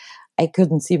 so I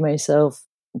couldn't see myself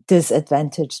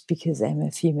disadvantaged because I'm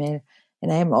a female.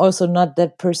 And I'm also not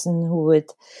that person who would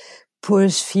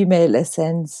push female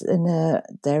ascents in a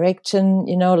direction,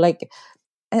 like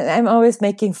I'm always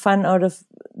making fun out of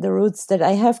the routes that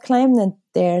I have climbed, and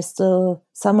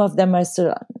some of them are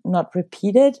still not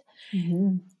repeated.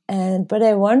 Mm-hmm. But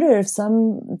I wonder if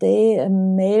someday a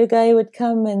male guy would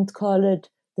come and call it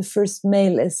the first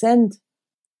male ascent,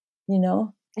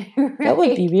 Right. That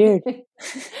would be weird.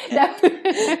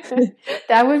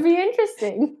 That would be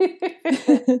interesting.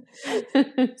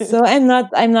 So I'm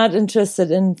not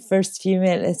interested in first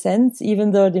female ascents,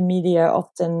 even though the media are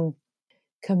often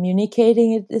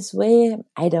communicating it this way.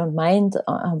 I don't mind,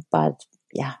 but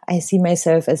yeah, I see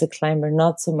myself as a climber,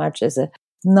 not so much as a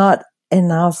not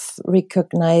enough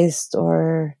recognized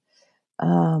or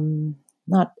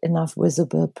not enough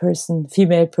visible person,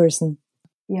 female person.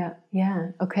 Yeah.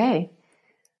 Okay.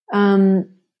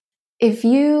 If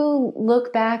you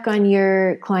look back on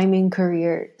your climbing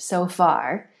career so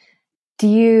far, do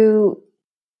you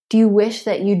wish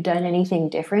that you'd done anything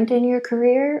different in your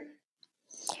career?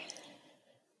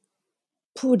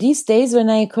 These days, when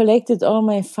I collected all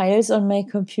my files on my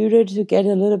computer to get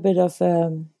a little bit of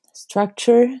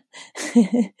structure,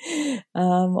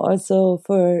 also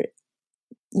for,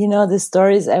 the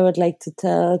stories I would like to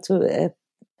tell, to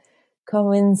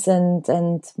convince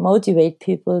and motivate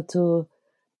people to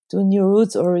do new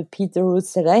routes or repeat the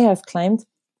routes that I have climbed.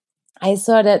 I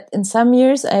saw that in some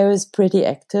years I was pretty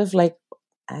active, like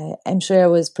I'm sure I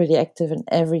was pretty active in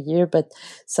every year, but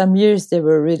some years they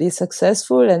were really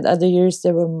successful and other years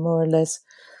they were more or less,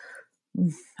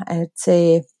 I'd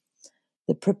say,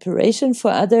 the preparation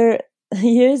for other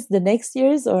years, the next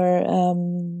years, or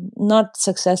not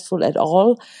successful at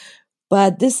all.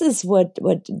 But this is what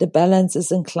the balance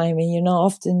is in climbing.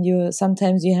 Often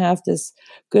sometimes you have this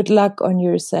good luck on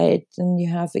your side, and you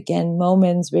have again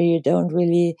moments where you don't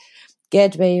really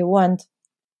get where you want.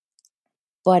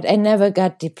 But I never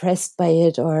got depressed by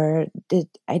it, or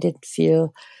I didn't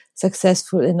feel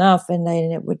successful enough, and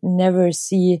I would never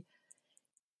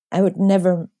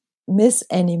miss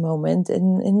any moment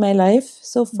in my life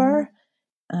so far.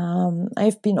 Mm-hmm.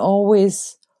 I've been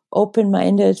always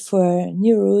open-minded for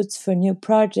new routes, for new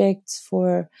projects,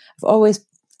 I've always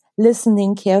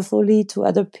listening carefully to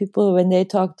other people when they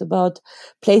talked about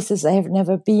places I have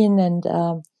never been, and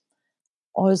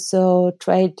also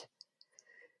tried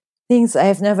things I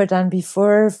have never done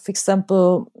before. For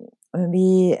example, when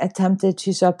we attempted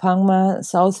Shishapangma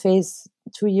South Face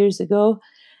 2 years ago,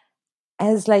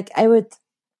 as like I would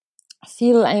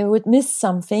feel I would miss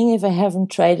something if I haven't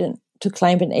tried to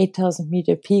climb an 8,000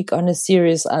 meter peak on a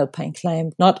serious alpine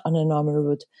climb, not on a normal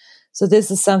route. So this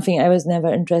is something I was never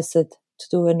interested to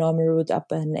do, a normal route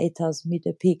up an 8,000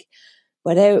 meter peak.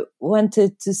 But I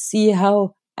wanted to see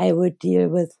how I would deal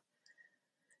with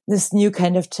this new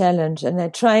kind of challenge. And I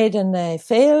tried and I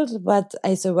failed, but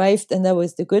I survived, and that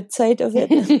was the good side of it.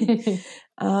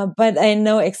 But I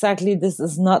know exactly this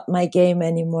is not my game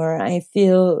anymore. I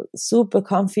feel super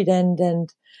confident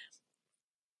and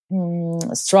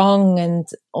strong, and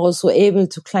also able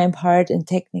to climb hard in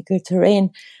technical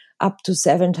terrain up to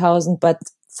 7,000, but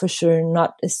for sure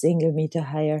not a single meter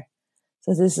higher.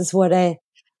 So this is where I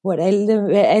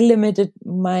limited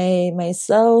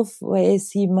myself, where I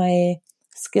see my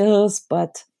skills.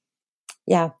 But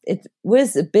yeah, it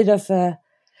was a bit of a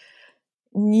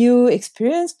new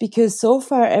experience, because so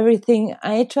far everything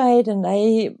I tried and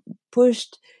I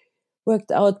pushed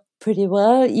worked out pretty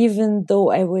well, even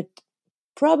though I would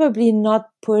probably not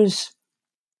push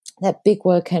that big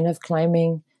wall kind of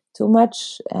climbing too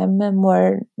much. I'm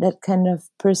more that kind of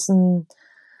person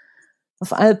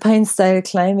of alpine style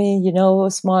climbing,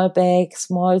 small bag,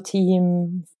 small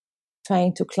team,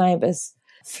 trying to climb as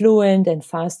fluent and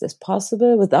fast as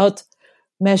possible without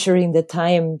measuring the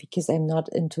time, because I'm not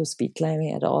into speed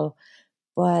climbing at all.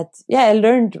 But yeah, I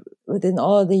learned within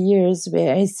all the years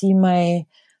where I see my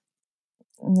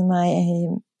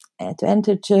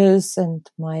advantages and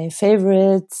my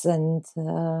favorites, and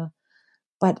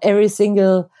but every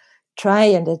single try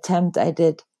and attempt I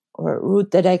did, or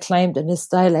route that I climbed in a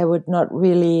style I would not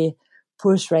really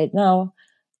push right now,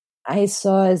 I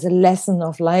saw as a lesson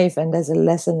of life and as a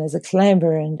lesson as a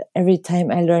climber. And every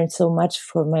time I learned so much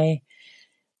for my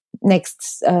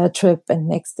next trip and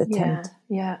next attempt.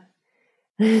 Yeah.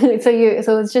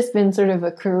 So it's just been sort of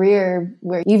a career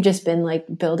where you've just been like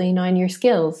building on your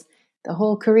skills. The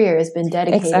whole career has been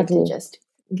dedicated to just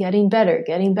getting better,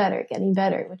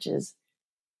 which is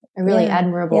a really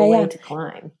admirable way to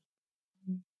climb.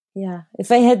 Yeah.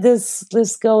 If I had this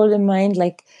goal in mind,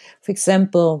 like, for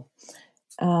example,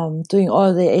 doing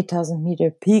all the 8,000 meter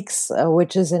peaks,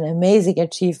 which is an amazing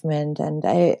achievement. And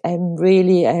I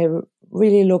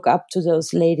really look up to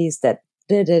those ladies that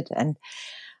did it. And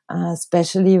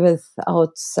especially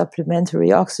without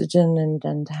supplementary oxygen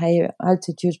and high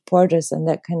altitude porters and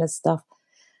that kind of stuff.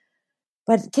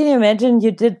 But can you imagine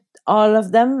you did all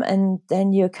of them and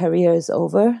then your career is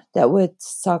over? That would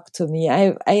suck to me.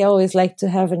 I always like to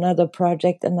have another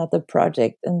project, and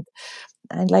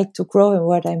I like to grow in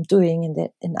what I'm doing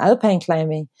in alpine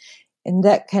climbing. In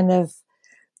that kind of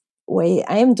way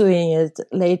I'm doing it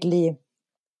lately,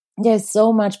 there's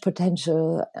so much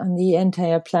potential on the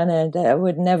entire planet that I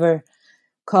would never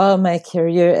call my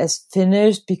career as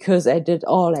finished because I did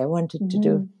all I wanted to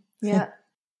do. Yeah.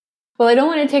 Well, I don't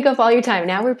want to take up all your time.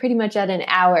 Now we're pretty much at an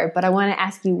hour, but I want to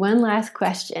ask you one last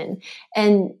question.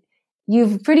 And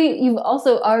you've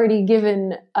also already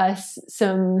given us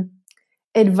some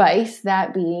advice,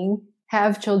 that being,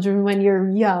 have children when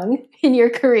you're young in your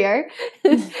career.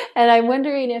 And I'm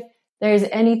wondering if there's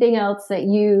anything else that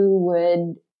you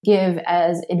would give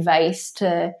as advice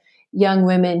to young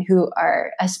women who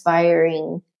are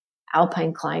aspiring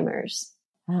alpine climbers.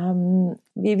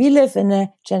 We live in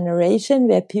a generation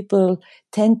where people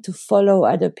tend to follow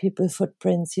other people's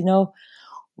footprints,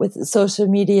 with social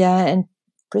media, and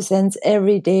presents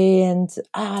every day, and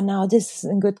now this is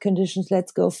in good conditions,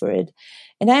 let's go for it.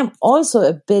 And I'm also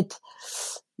a bit,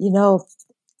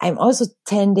 I'm also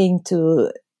tending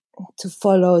to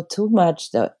follow too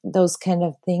much those kind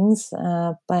of things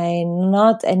by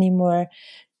not anymore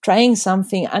trying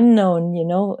something unknown.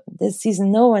 This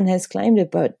season no one has climbed it,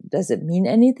 but does it mean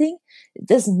anything? It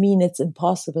doesn't mean it's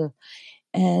impossible.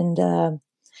 And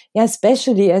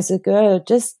especially as a girl,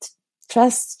 just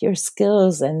trust your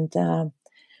skills and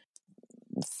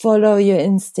follow your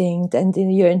instinct and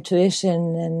your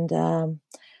intuition, and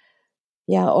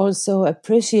also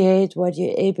appreciate what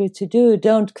you're able to do.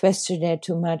 Don't question it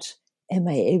too much. Am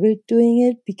I able to doing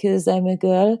it because I'm a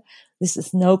girl? This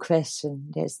is no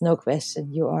question. There's no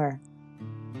question. You are.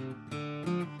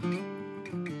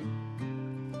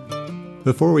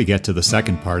 Before we get to the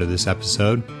second part of this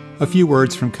episode, a few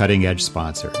words from Cutting Edge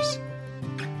sponsors.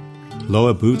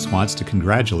 LOWA Boots wants to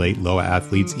congratulate LOWA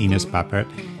athletes Ines Papert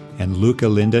and Luka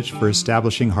Lindic for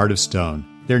establishing Heart of Stone,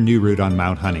 their new route on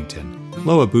Mount Huntington.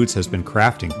 LOWA Boots has been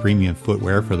crafting premium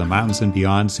footwear for the mountains and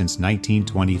beyond since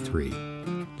 1923.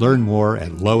 Learn more at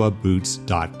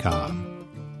lowaboots.com.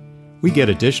 We get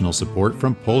additional support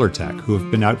from Polaretc, who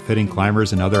have been outfitting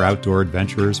climbers and other outdoor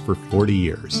adventurers for 40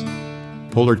 years.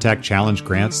 Polaretc Challenge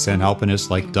grants send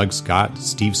alpinists like Doug Scott,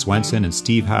 Steve Swenson, and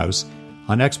Steve House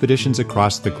on expeditions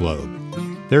across the globe.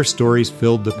 Their stories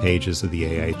filled the pages of the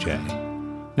AHA.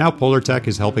 Now Polaretc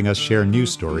is helping us share new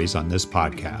stories on this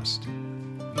podcast.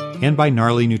 And by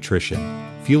Gnarly Nutrition,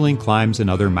 fueling climbs and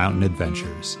other mountain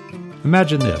adventures.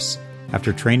 Imagine this.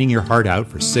 After training your heart out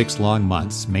for 6 long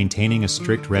months, maintaining a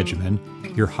strict regimen,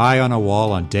 you're high on a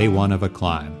wall on day 1 of a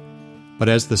climb. But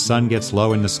as the sun gets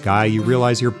low in the sky, you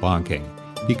realize you're bonking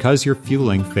because your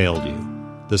fueling failed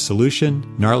you. The solution?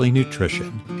 Gnarly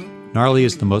Nutrition. Gnarly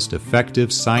is the most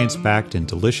effective, science-backed, and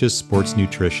delicious sports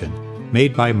nutrition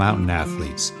made by mountain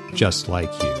athletes just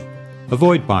like you.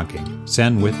 Avoid bonking.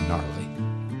 Send with Gnarly.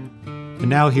 And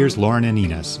now here's Lauren and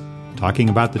Ines talking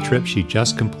about the trip she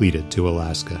just completed to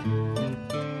Alaska.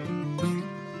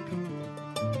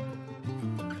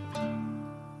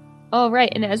 All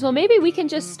right, Ines. Well, maybe we can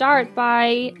just start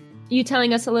by you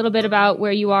telling us a little bit about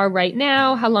where you are right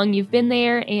now, how long you've been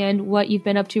there, and what you've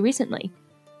been up to recently.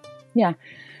 Yeah.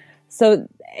 So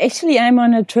actually, I'm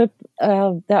on a trip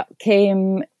that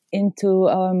came into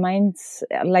our minds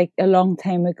like a long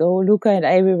time ago. Luka and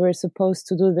I, we were supposed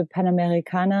to do the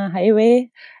Panamericana highway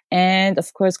and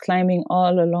of course climbing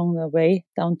all along the way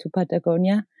down to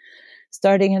Patagonia,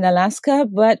 starting in Alaska.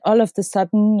 But all of a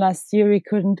sudden last year we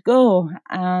couldn't go.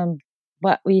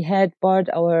 But we had bought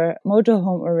our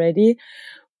motorhome already.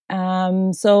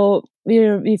 So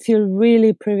we feel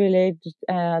really privileged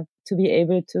to be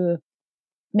able to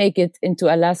make it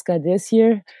into Alaska this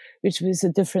year, which was a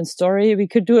different story. We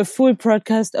could do a full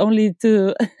broadcast only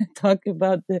to talk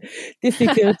about the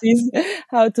difficulties,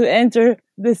 how to enter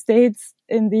the States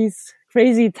in these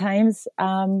crazy times.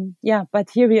 But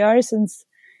here we are since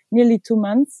nearly 2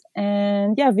 months.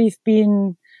 And we've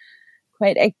been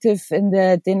quite active in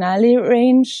the Denali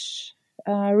range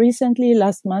recently,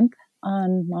 last month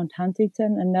on Mount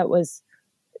Huntington. And that was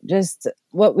just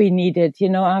what we needed,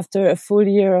 after a full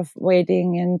year of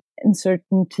waiting and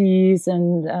uncertainties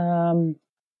and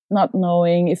not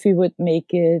knowing if we would make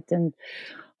it and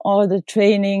all the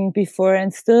training before,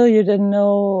 and still you didn't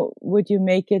know would you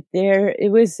make it there.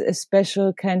 It was a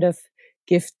special kind of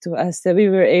gift to us that we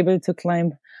were able to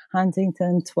climb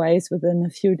Huntington twice within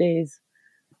a few days.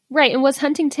 Right. And was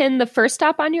Huntington the first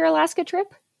stop on your Alaska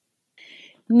trip?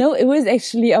 No, it was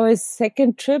actually our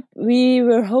second trip. We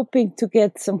were hoping to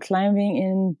get some climbing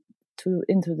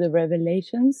into the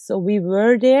Revelations. So we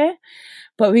were there,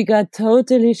 but we got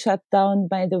totally shut down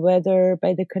by the weather,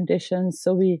 by the conditions.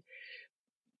 So we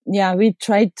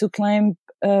tried to climb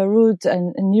a route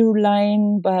and a new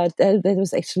line, but that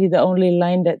was actually the only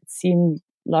line that seemed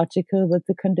logical with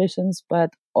the conditions. But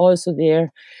also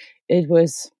there, it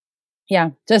was,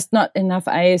 just not enough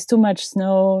ice, too much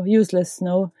snow, useless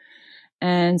snow.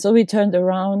 And so we turned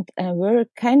around and we're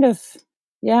kind of,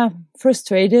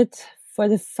 frustrated for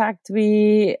the fact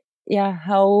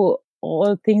how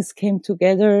all things came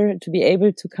together to be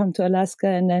able to come to Alaska,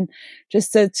 and then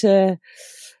just such a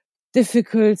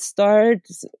difficult start.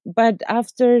 But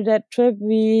after that trip,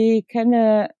 we kind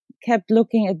of kept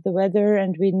looking at the weather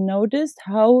and we noticed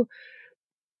how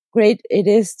great it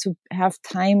is to have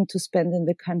time to spend in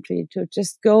the country, to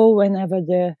just go whenever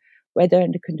the weather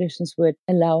and the conditions would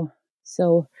allow.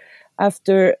 So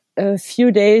after a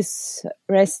few days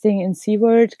resting in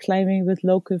Seaward, climbing with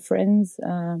local friends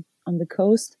on the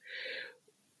coast,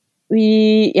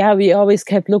 we always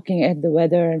kept looking at the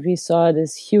weather, and we saw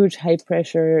this huge high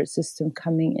pressure system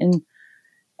coming in.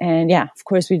 And of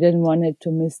course, we didn't want it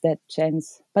to miss that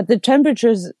chance. But the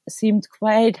temperatures seemed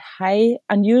quite high,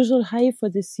 unusual high for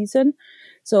this season.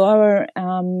 So our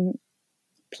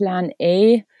plan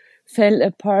A fell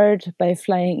apart by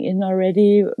flying in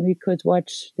already. We could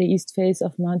watch the east face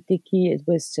of Mount Dickey. It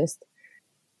was just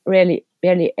barely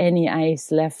any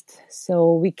ice left.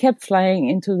 So we kept flying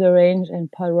into the range, and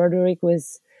Paul Roderick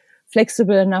was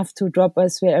flexible enough to drop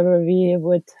us wherever we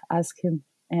would ask him.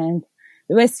 And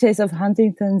the west face of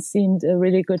Huntington seemed a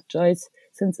really good choice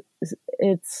since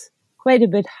it's quite a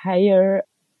bit higher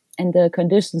and the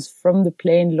conditions from the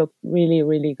plane looked really,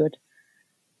 really good.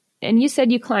 And you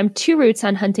said you climbed 2 routes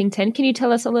on Huntington. Can you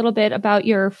tell us a little bit about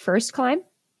your first climb?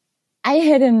 I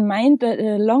had in mind that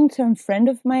a long-term friend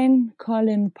of mine,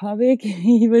 Colin Povig,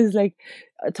 he was like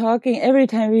talking every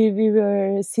time we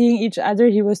were seeing each other.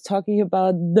 He was talking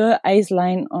about the ice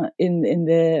line in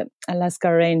the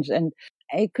Alaska range. And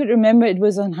I could remember it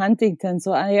was on Huntington.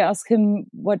 So I asked him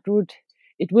what route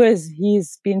it was.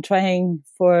 He's been trying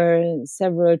for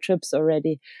several trips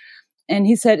already. And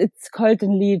he said it's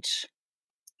Colton Leach.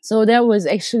 So that was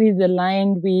actually the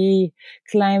line we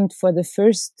climbed for the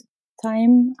first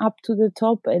time up to the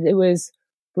top, and it was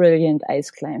brilliant ice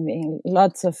climbing.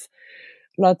 Lots of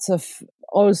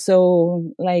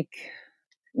also like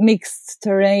mixed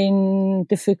terrain,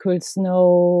 difficult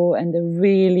snow, and a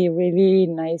really, really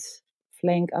nice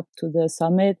flank up to the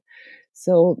summit.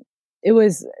 So it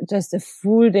was just a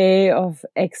full day of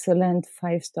excellent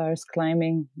 5 stars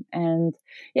climbing. And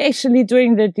actually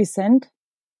during the descent,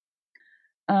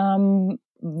 while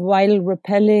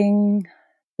rappelling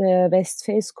the west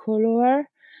face couloir,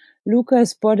 Luka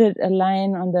spotted a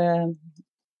line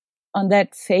on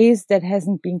that face that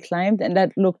hasn't been climbed, and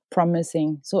that looked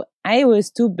promising. So I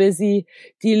was too busy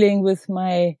dealing with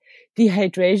my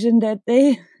dehydration that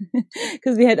day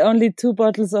because we had only 2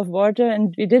 bottles of water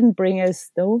and we didn't bring a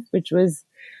stove, which was,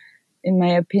 in my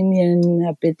opinion,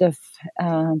 a bit of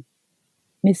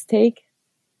mistake.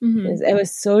 Mm-hmm. I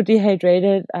was so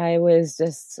dehydrated. I was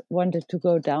just wanted to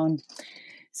go down.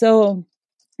 So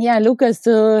Luka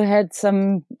still had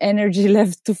some energy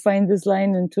left to find this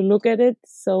line and to look at it.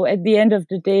 So at the end of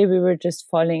the day, we were just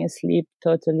falling asleep,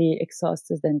 totally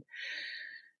exhausted. And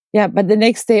yeah, but the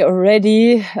next day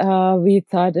already, we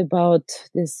thought about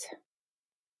this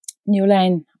new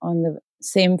line on the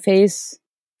same face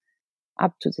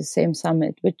up to the same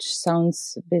summit, which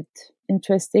sounds a bit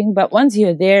interesting. But once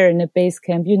you're there in a base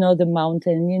camp, you know the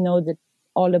mountain, you know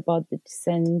all about the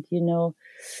descent, you know.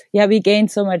 Yeah, we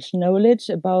gained so much knowledge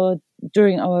about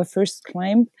during our first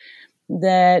climb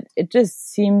that it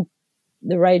just seemed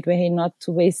the right way not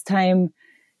to waste time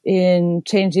in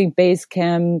changing base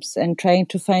camps and trying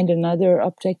to find another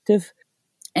objective.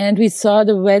 And we saw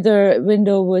the weather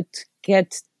window would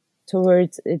get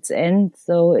towards its end,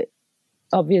 so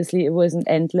obviously it wasn't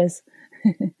endless.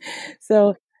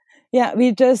 So yeah,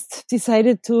 we just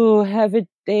decided to have a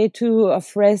day 2 of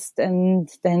rest and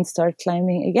then start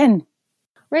climbing again.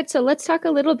 Right. So let's talk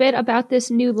a little bit about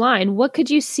this new line. What could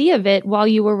you see of it while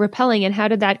you were rappelling, and how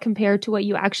did that compare to what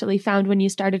you actually found when you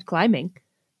started climbing?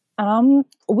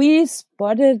 We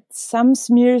spotted some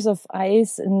smears of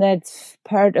ice in that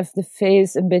part of the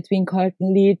face in between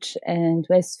Carlton Leach and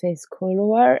West Face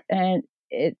Couloir,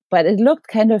 but it looked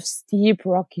kind of steep,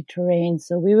 rocky terrain.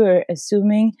 So we were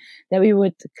assuming that we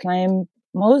would climb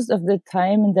most of the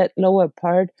time in that lower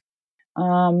part,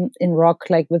 in rock,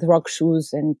 like with rock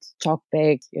shoes and chalk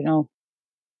bags, you know.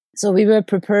 So we were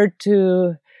prepared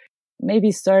to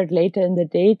maybe start later in the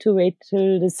day to wait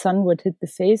till the sun would hit the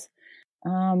face,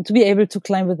 to be able to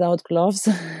climb without gloves.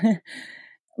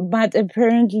 But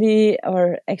apparently,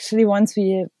 or actually once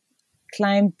we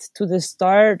climbed to the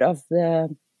start of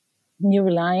the new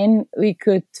line, we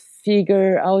could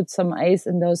figure out some ice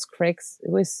in those cracks.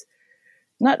 It was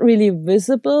not really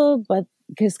visible, but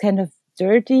it was kind of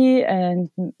dirty and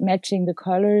matching the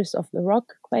colors of the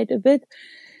rock quite a bit.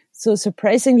 So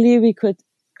surprisingly, we could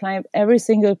climb every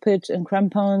single pitch in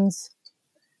crampons.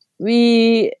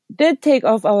 We did take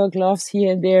off our gloves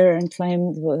here and there and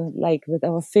climbed like with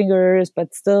our fingers,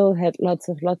 but still had lots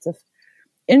of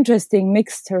interesting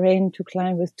mixed terrain to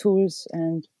climb with tools.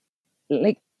 And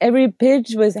like every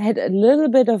pitch had a little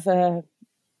bit of a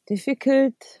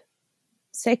difficult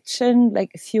section,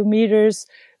 like a few meters,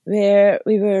 where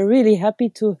we were really happy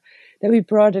that we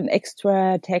brought an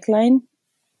extra tag line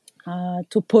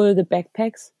to pull the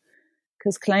backpacks,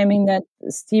 because climbing that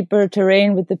steeper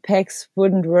terrain with the packs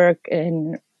wouldn't work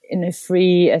in a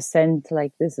free ascent.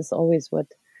 Like this is always what,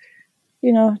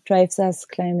 you know, drives us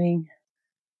climbing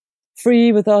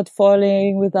free without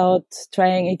falling, without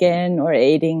trying again or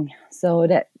aiding. So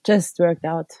that just worked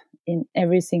out in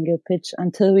every single pitch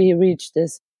until we reached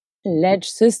this ledge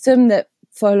system that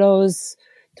follows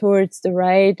towards the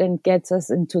right and gets us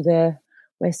into the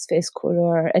West Face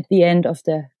Couloir at the end of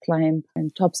the climb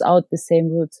and tops out the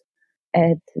same route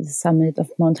at the summit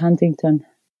of Mount Huntington.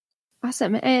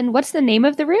 Awesome. And what's the name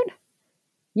of the route?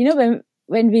 You know,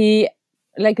 when we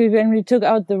took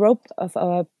out the rope of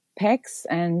our packs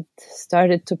and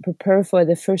started to prepare for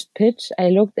the first pitch, I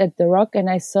looked at the rock and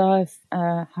I saw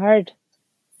a Hart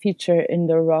feature in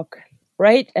the rock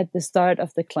right at the start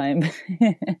of the climb.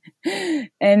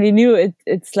 And we knew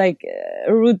it's like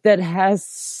a route that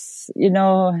has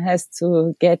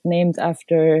to get named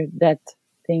after that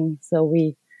thing. So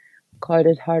we called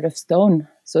it Heart of Stone.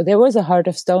 So there was a Heart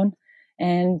of Stone.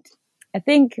 And I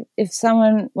think if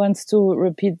someone wants to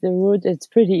repeat the route, it's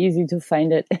pretty easy to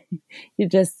find it. You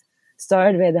just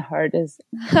start where the heart is.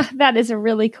 That is a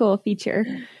really cool feature.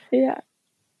 Yeah.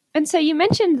 And so you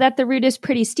mentioned that the route is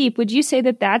pretty steep. Would you say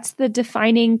that that's the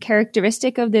defining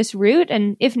characteristic of this route?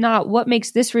 And if not, what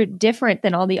makes this route different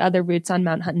than all the other routes on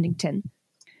Mount Huntington?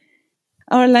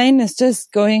 Our line is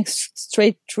just going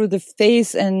straight through the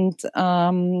face and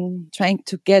trying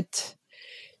to get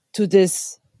to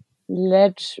this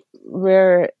ledge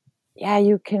where,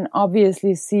 you can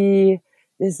obviously see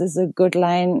this is a good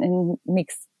line in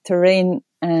mixed terrain.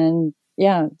 And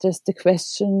just the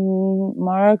question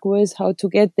mark was how to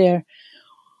get there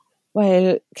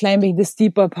while climbing the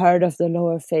steeper part of the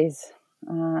lower face.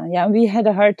 We had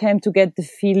a hard time to get the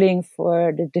feeling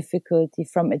for the difficulty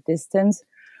from a distance.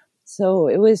 So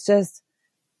it was just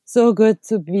so good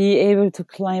to be able to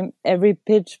climb every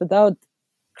pitch without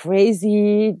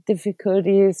crazy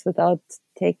difficulties, without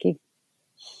taking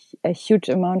a huge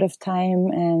amount of time.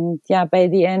 And by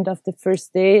the end of the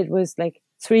first day, it was like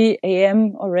 3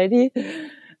 a.m. already.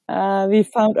 We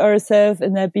found ourselves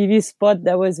in a BV spot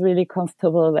that was really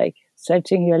comfortable, like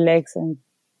stretching your legs and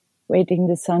waiting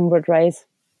the sun would rise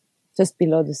just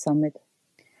below the summit.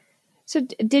 So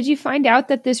did you find out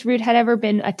that this route had ever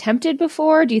been attempted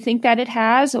before? Do you think that it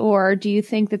has? Or do you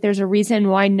think that there's a reason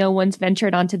why no one's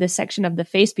ventured onto this section of the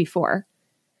face before?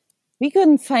 We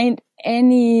couldn't find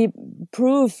any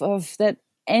proof of that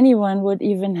anyone would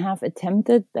even have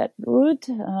attempted that route.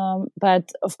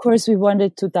 But of course, we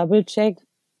wanted to double check.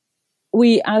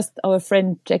 We asked our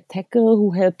friend Jack Tackle,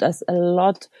 who helped us a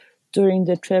lot during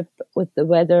the trip with the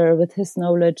weather, with his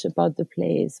knowledge about the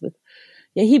place.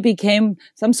 He became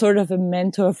some sort of a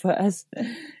mentor for us.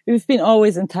 We've been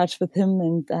always in touch with him.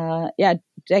 And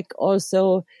Jack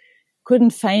also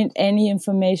couldn't find any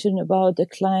information about the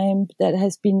climb that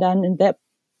has been done in that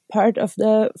part of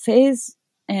the phase.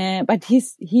 But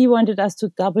he wanted us to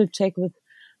double check with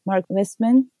Mark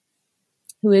Westman,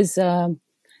 who is the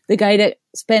guy that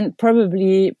spent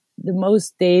probably the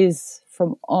most days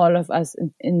from all of us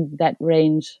in that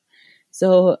range.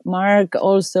 So Mark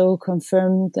also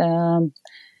confirmed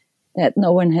that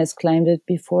no one has climbed it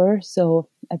before. So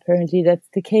apparently that's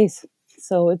the case.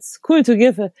 So it's cool to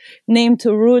give a name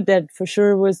to a route that for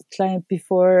sure was climbed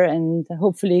before and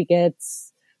hopefully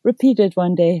gets repeated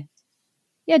one day.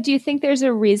 Yeah, do you think there's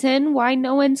a reason why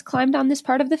no one's climbed on this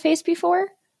part of the face before?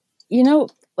 You know,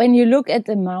 when you look at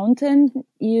the mountain,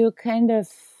 you kind of,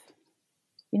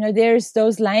 there's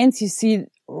those lines you see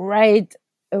right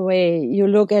away. You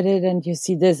look at it and you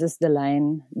see this is the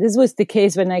line. This was the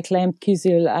case when I climbed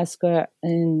Kyzyl Askar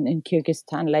in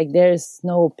Kyrgyzstan. Like there's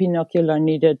no binocular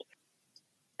needed.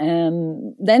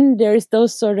 Then there's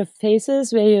those sort of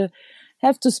phases where you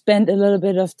have to spend a little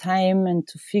bit of time and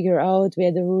to figure out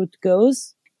where the route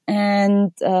goes.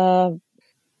 And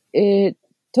it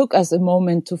took us a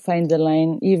moment to find the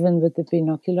line, even with the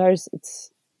binoculars.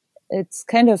 It's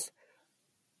kind of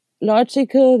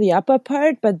logical, the upper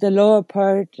part, but the lower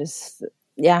part is,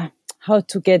 how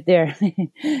to get there,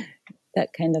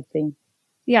 that kind of thing.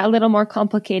 Yeah, a little more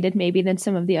complicated maybe than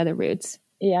some of the other routes.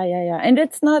 Yeah. And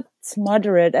it's not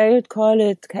moderate. I would call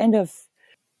it kind of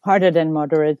harder than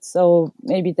moderate. So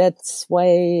maybe that's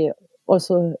why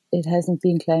also it hasn't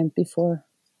been climbed before.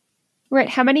 Right.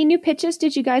 How many new pitches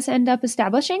did you guys end up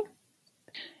establishing?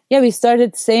 Yeah, we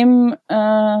started same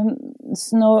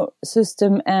snow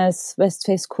system as West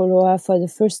Face Koloa for the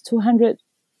first 200,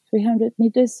 300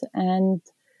 meters. And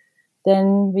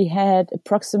then we had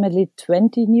approximately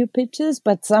 20 new pitches,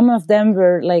 but some of them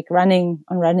were like running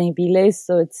belays.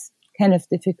 So it's kind of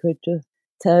difficult to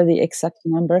tell the exact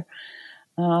number.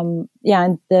 And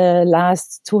the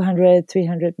last 200,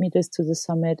 300 meters to the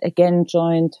summit again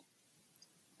joined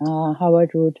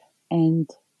Howard Route and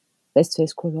West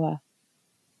Face Koloa.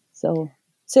 So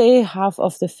say half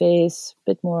of the phase,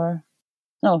 bit more.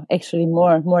 No, actually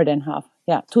more than half.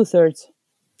 Yeah, 2/3.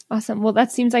 Awesome. Well,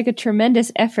 that seems like a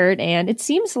tremendous effort. And it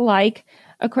seems like,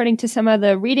 according to some of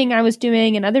the reading I was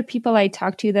doing and other people I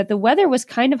talked to, that the weather was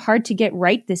kind of hard to get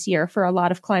right this year for a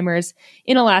lot of climbers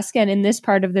in Alaska and in this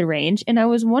part of the range. And I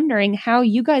was wondering how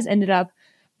you guys ended up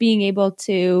being able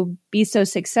to be so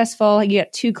successful. You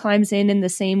got 2 climbs in the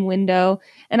same window.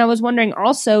 And I was wondering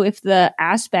also if the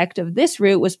aspect of this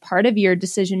route was part of your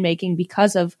decision-making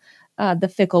because of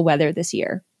the fickle weather this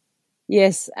year.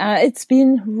 Yes, it's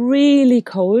been really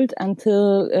cold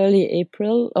until early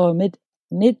April or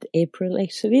mid-April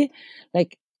actually,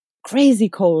 like crazy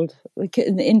cold.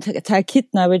 In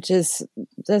Talkeetna, which is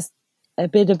just a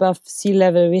bit above sea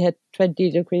level, we had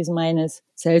 20 degrees minus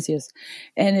Celsius.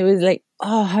 And it was like,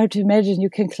 hard to imagine you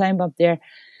can climb up there.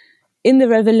 In the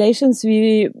Revelations,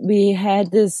 we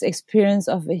had this experience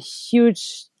of a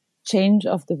huge change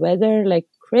of the weather, like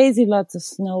crazy lots of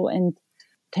snow and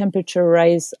temperature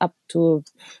rise up to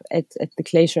at the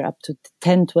glacier up to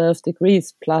 10, 12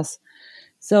 degrees plus.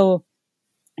 So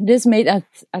this made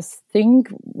us think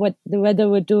what the weather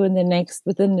would do within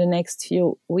the next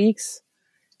few weeks.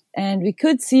 And we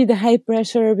could see the high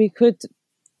pressure. We could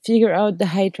figure out the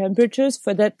high temperatures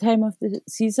for that time of the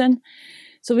season.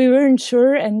 So we weren't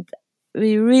sure. And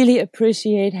we really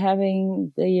appreciate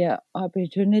having the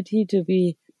opportunity to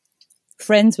be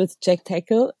friends with Jack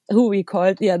Tackle, who we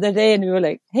called the other day, and we were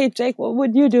like, "Hey Jack, what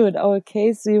would you do in our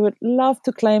case? We would love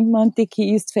to climb Mount Dickey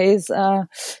East Face,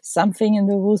 something in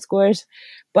the Ruth Gorge,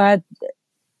 but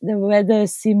the weather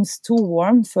seems too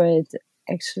warm for it,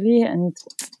 actually, and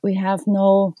we have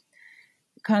no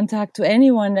contact to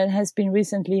anyone that has been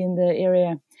recently in the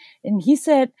area." And he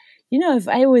said, if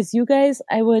I was you guys,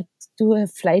 I would do a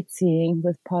flight seeing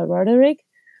with Polaretc.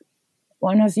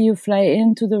 One of you fly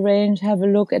into the range, have a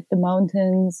look at the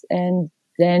mountains, and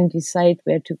then decide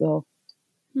where to go.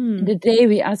 The day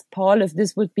we asked Paul if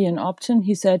this would be an option,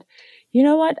 he said, "You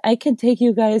know what? I can take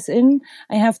you guys in.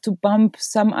 I have to bump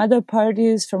some other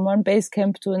parties from one base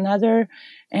camp to another.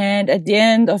 And at the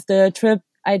end of the trip,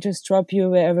 I just drop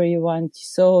you wherever you want."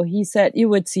 So he said you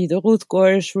would see the Ruth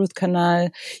Gorge, Ruth Canal,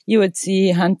 you would see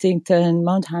Huntington,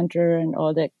 Mount Hunter, and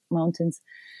all that mountains.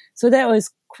 So that was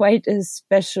quite a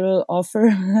special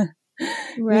offer.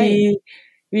 Right.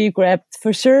 we grabbed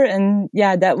for sure. And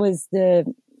yeah, that was the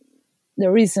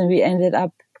reason we ended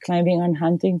up climbing on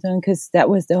Huntington, because that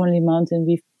was the only mountain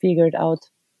we figured out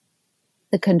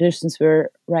the conditions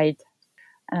were right.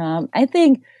 I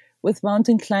think with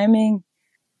mountain climbing,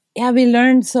 yeah, we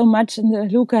learned so much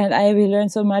Luka and I, we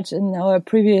learned so much in our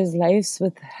previous lives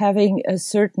with having a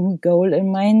certain goal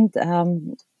in mind,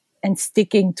 and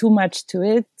sticking too much to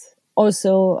it.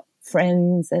 Also,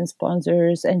 friends and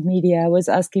sponsors and media was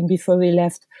asking before we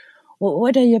left, well,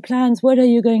 what are your plans? What are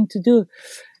you going to do?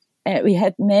 We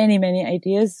had many, many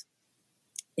ideas.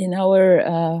 In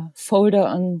our folder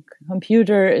on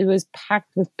computer, it was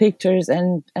packed with pictures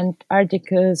and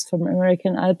articles from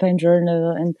American Alpine Journal,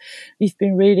 and we've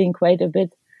been reading quite a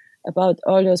bit about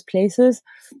all those places.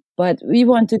 But we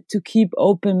wanted to keep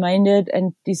open-minded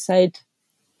and decide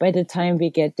by the time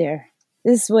we get there.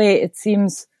 This way, it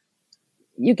seems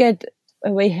you get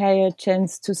a way higher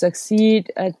chance to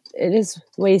succeed. It is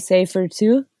way safer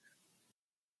too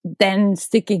than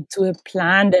sticking to a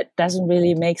plan that doesn't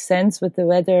really make sense with the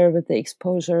weather, with the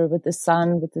exposure, with the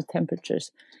sun, with the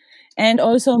temperatures. And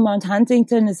also Mount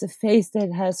Huntington is a face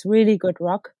that has really good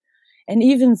rock. And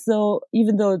even though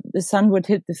the sun would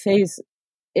hit the face,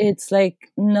 it's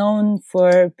like known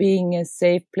for being a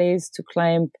safe place to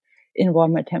climb in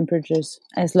warmer temperatures,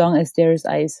 as long as there is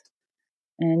ice.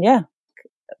 And yeah,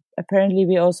 apparently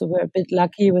we also were a bit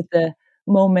lucky with the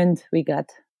moment we got.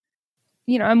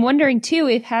 I'm wondering too,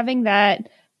 if having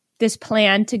this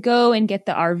plan to go and get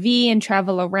the RV and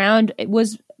travel around, it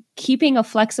was keeping a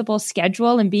flexible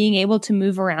schedule and being able to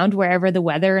move around wherever the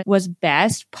weather was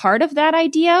best part of that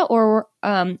idea? Or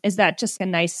is that just a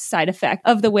nice side effect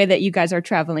of the way that you guys are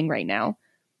traveling right now?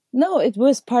 No, it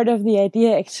was part of the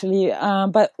idea actually.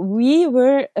 But we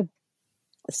were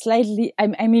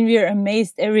we are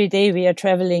amazed every day we are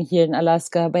traveling here in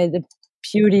Alaska by the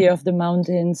beauty of the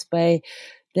mountains, by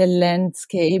the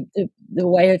landscape, the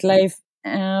wildlife.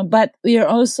 But we are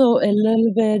also a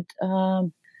little bit,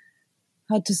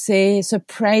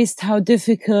 surprised how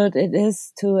difficult it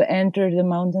is to enter the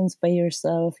mountains by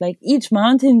yourself. Like each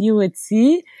mountain you would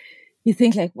see, you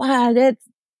think like, wow,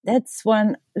 that's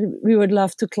one we would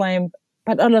love to climb.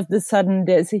 But all of a sudden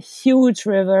there's a huge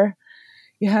river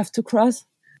you have to cross.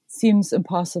 Seems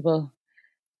impossible.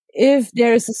 If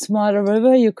there is a smaller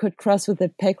river you could cross with a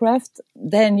pack raft,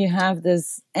 then you have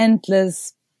this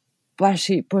endless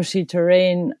bushy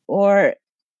terrain or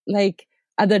like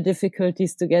other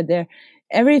difficulties to get there.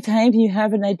 Every time you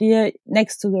have an idea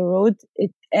next to the road,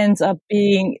 it ends up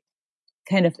being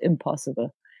kind of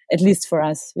impossible, at least for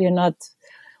us. We are not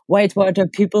whitewater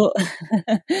people.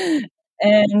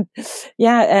 And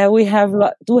yeah, we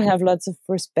do have lots of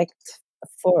respect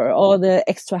for all the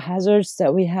extra hazards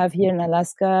that we have here in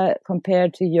Alaska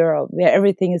compared to Europe, where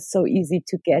everything is so easy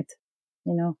to get,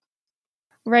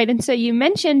 Right. And so you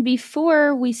mentioned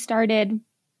before we started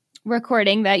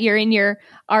recording that you're in your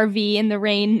RV in the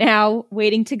rain now,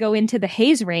 waiting to go into the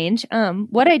Hayes Range.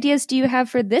 What ideas do you have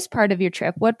for this part of your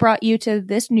trip? What brought you to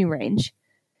this new range?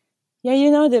 Yeah,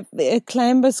 the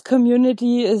climbers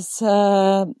community is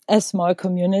a small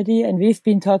community, and we've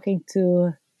been talking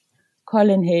to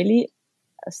Colin Haley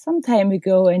some time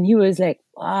ago, and he was like,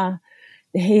 the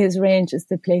Hayes Range is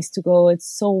the place to go. It's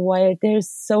so wild. There's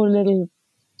so little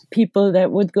people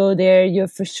that would go there. You're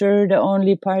for sure the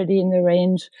only party in the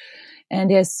range.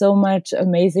 And there's so much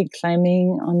amazing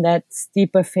climbing on that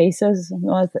steeper faces,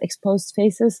 north exposed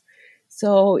faces.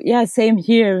 So yeah, same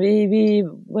here. We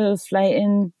will fly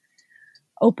in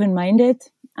open-minded.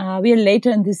 We are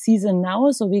later in the season now,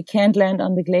 so we can't land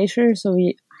on the glacier. So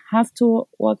we have to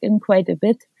walk in quite a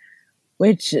bit,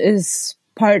 which is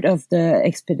part of the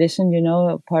expedition,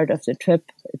 part of the trip.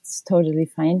 It's totally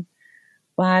fine.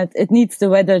 But it needs the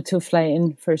weather to fly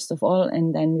in, first of all,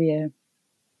 and then we are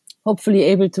hopefully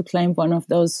able to climb one of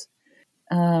those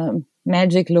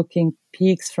magic-looking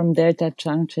peaks from Delta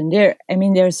Junction.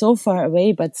 They're so far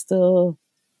away, but still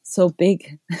so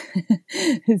big.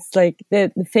 It's like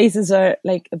the faces are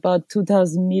like about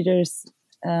 2,000 meters.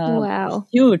 Wow.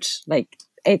 Huge, like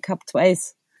a cup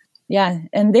twice. Yeah,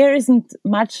 and there isn't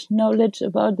much knowledge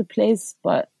about the place,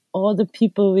 but all the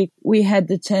people we had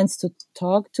the chance to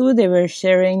talk to, they were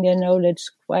sharing their knowledge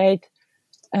quite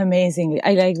amazingly.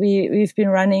 We've been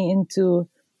running into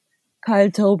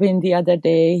Carl Tobin the other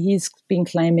day. He's been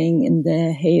climbing in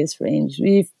the Hayes Range.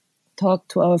 We've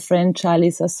talked to our friend Charlie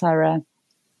Sassara,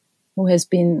 who has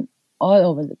been all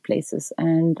over the places.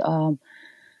 And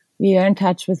we are in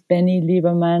touch with Benny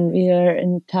Lieberman. We are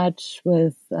in touch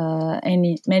with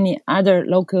many other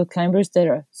local climbers that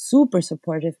are super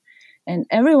supportive. And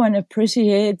everyone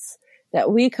appreciates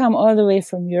that we come all the way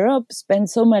from Europe, spend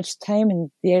so much time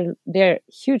in their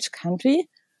huge country.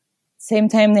 Same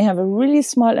time, they have a really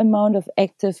small amount of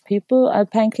active people,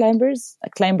 alpine climbers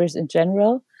in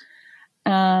general.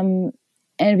 And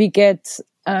we get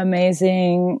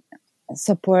amazing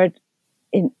support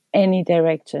in any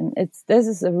direction. This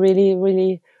is a really,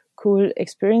 really cool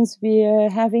experience we are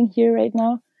having here right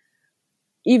now.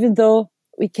 Even though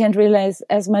we can't realize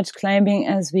as much climbing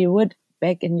as we would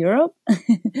back in Europe,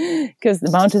 because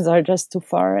the mountains are just too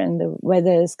far and the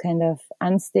weather is kind of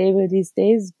unstable these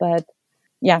days. But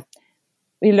yeah,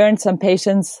 we learned some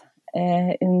patience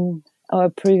in our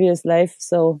previous life.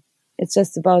 So it's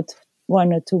just about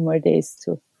 1 or 2 more days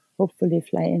to hopefully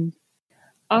fly in.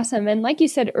 Awesome. And like you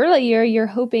said earlier, you're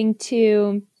hoping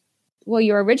to, well,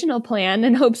 your original plan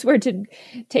and hopes were to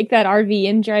take that RV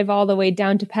and drive all the way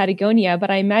down to Patagonia. But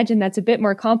I imagine that's a bit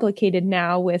more complicated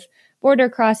now with border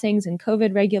crossings and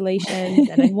COVID regulations.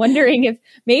 And I'm wondering if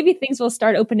maybe things will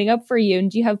start opening up for you. And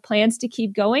do you have plans to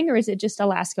keep going, or is it just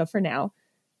Alaska for now?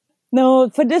 No,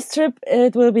 for this trip,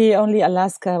 it will be only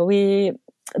Alaska. We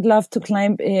love to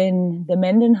climb in the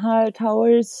Mendenhall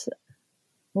Towers.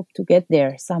 Hope to get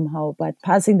there somehow, but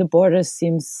passing the borders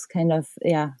seems kind of,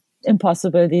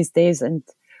 impossible these days. And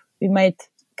we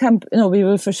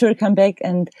will for sure come back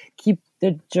and keep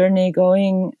the journey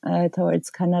going towards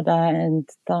Canada and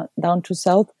down to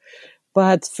south,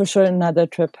 but for sure another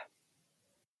trip.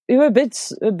 We were a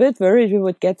bit worried we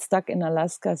would get stuck in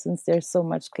Alaska since there's so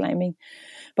much climbing.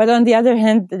 But on the other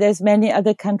hand, there's many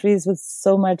other countries with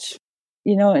so much,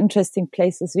 interesting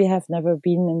places we have never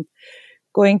been, and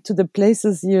going to the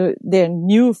places they're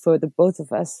new for the both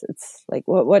of us. It's like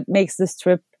what makes this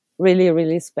trip really,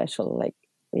 really special. Like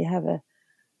we have a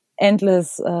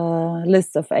endless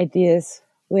list of ideas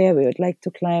where we would like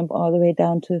to climb all the way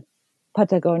down to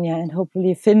Patagonia and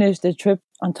hopefully finish the trip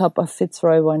on top of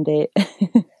Fitzroy one day.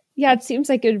 Yeah, it seems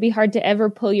like it would be hard to ever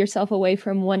pull yourself away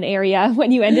from one area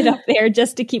when you ended up there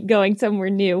just to keep going somewhere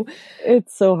new.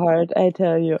 It's so hard, I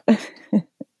tell you.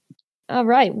 All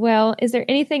right. Well, is there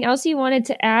anything else you wanted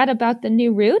to add about the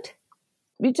new route?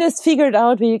 We just figured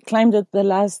out we climbed it the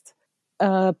last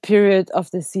period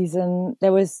of the season.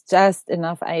 There was just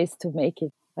enough ice to make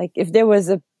it. Like if there was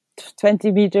a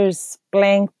 20 meters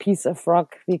blank piece of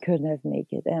rock, we couldn't have made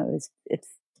it. And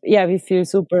we feel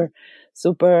super,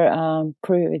 super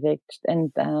privileged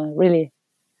and really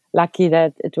lucky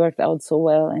that it worked out so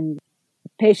well, and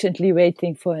patiently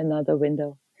waiting for another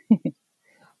window.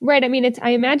 Right. I mean,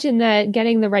 I imagine that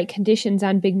getting the right conditions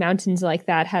on big mountains like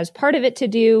that has part of it to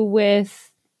do with,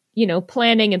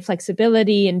 planning and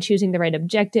flexibility and choosing the right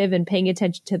objective and paying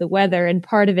attention to the weather. And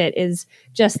part of it is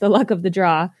just the luck of the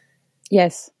draw.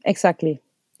 Yes, exactly.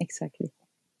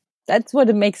 That's what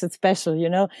makes it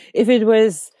special, If it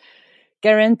was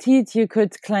guaranteed you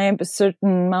could climb a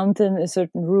certain mountain, a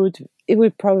certain route, it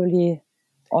would probably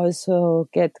also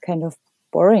get kind of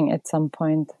boring at some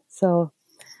point. So,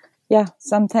 yeah,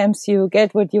 sometimes you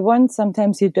get what you want,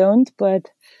 sometimes you don't, but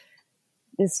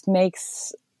this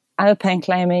makes alpine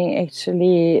climbing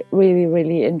actually really,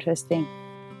 really interesting.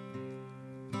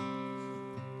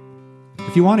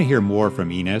 If you want to hear more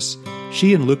from Ines,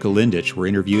 she and Luka Lindic were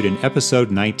interviewed in episode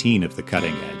 19 of The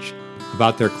Cutting Edge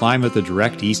about their climb of the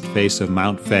direct east face of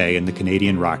Mount Fay in the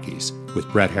Canadian Rockies with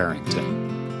Brett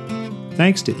Harrington.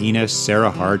 Thanks to Ines,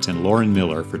 Sarah Hart, and Lauren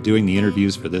Miller for doing the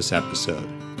interviews for this episode.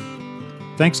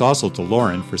 Thanks also to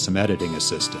Lauren for some editing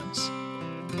assistance.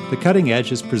 The Cutting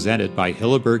Edge is presented by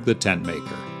Hilleberg the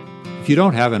Tentmaker. If you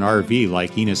don't have an RV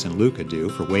like Ines and Luka do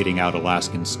for waiting out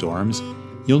Alaskan storms,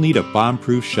 you'll need a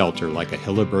bomb-proof shelter like a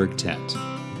Hilleberg tent.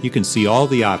 You can see all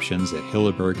the options at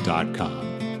hilleberg.com.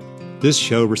 This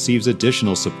show receives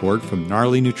additional support from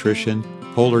Gnarly Nutrition,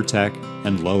 Polaretc,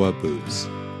 and LOWA Boots.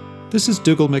 This is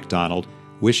Dougal MacDonald,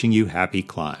 wishing you happy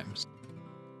climbs.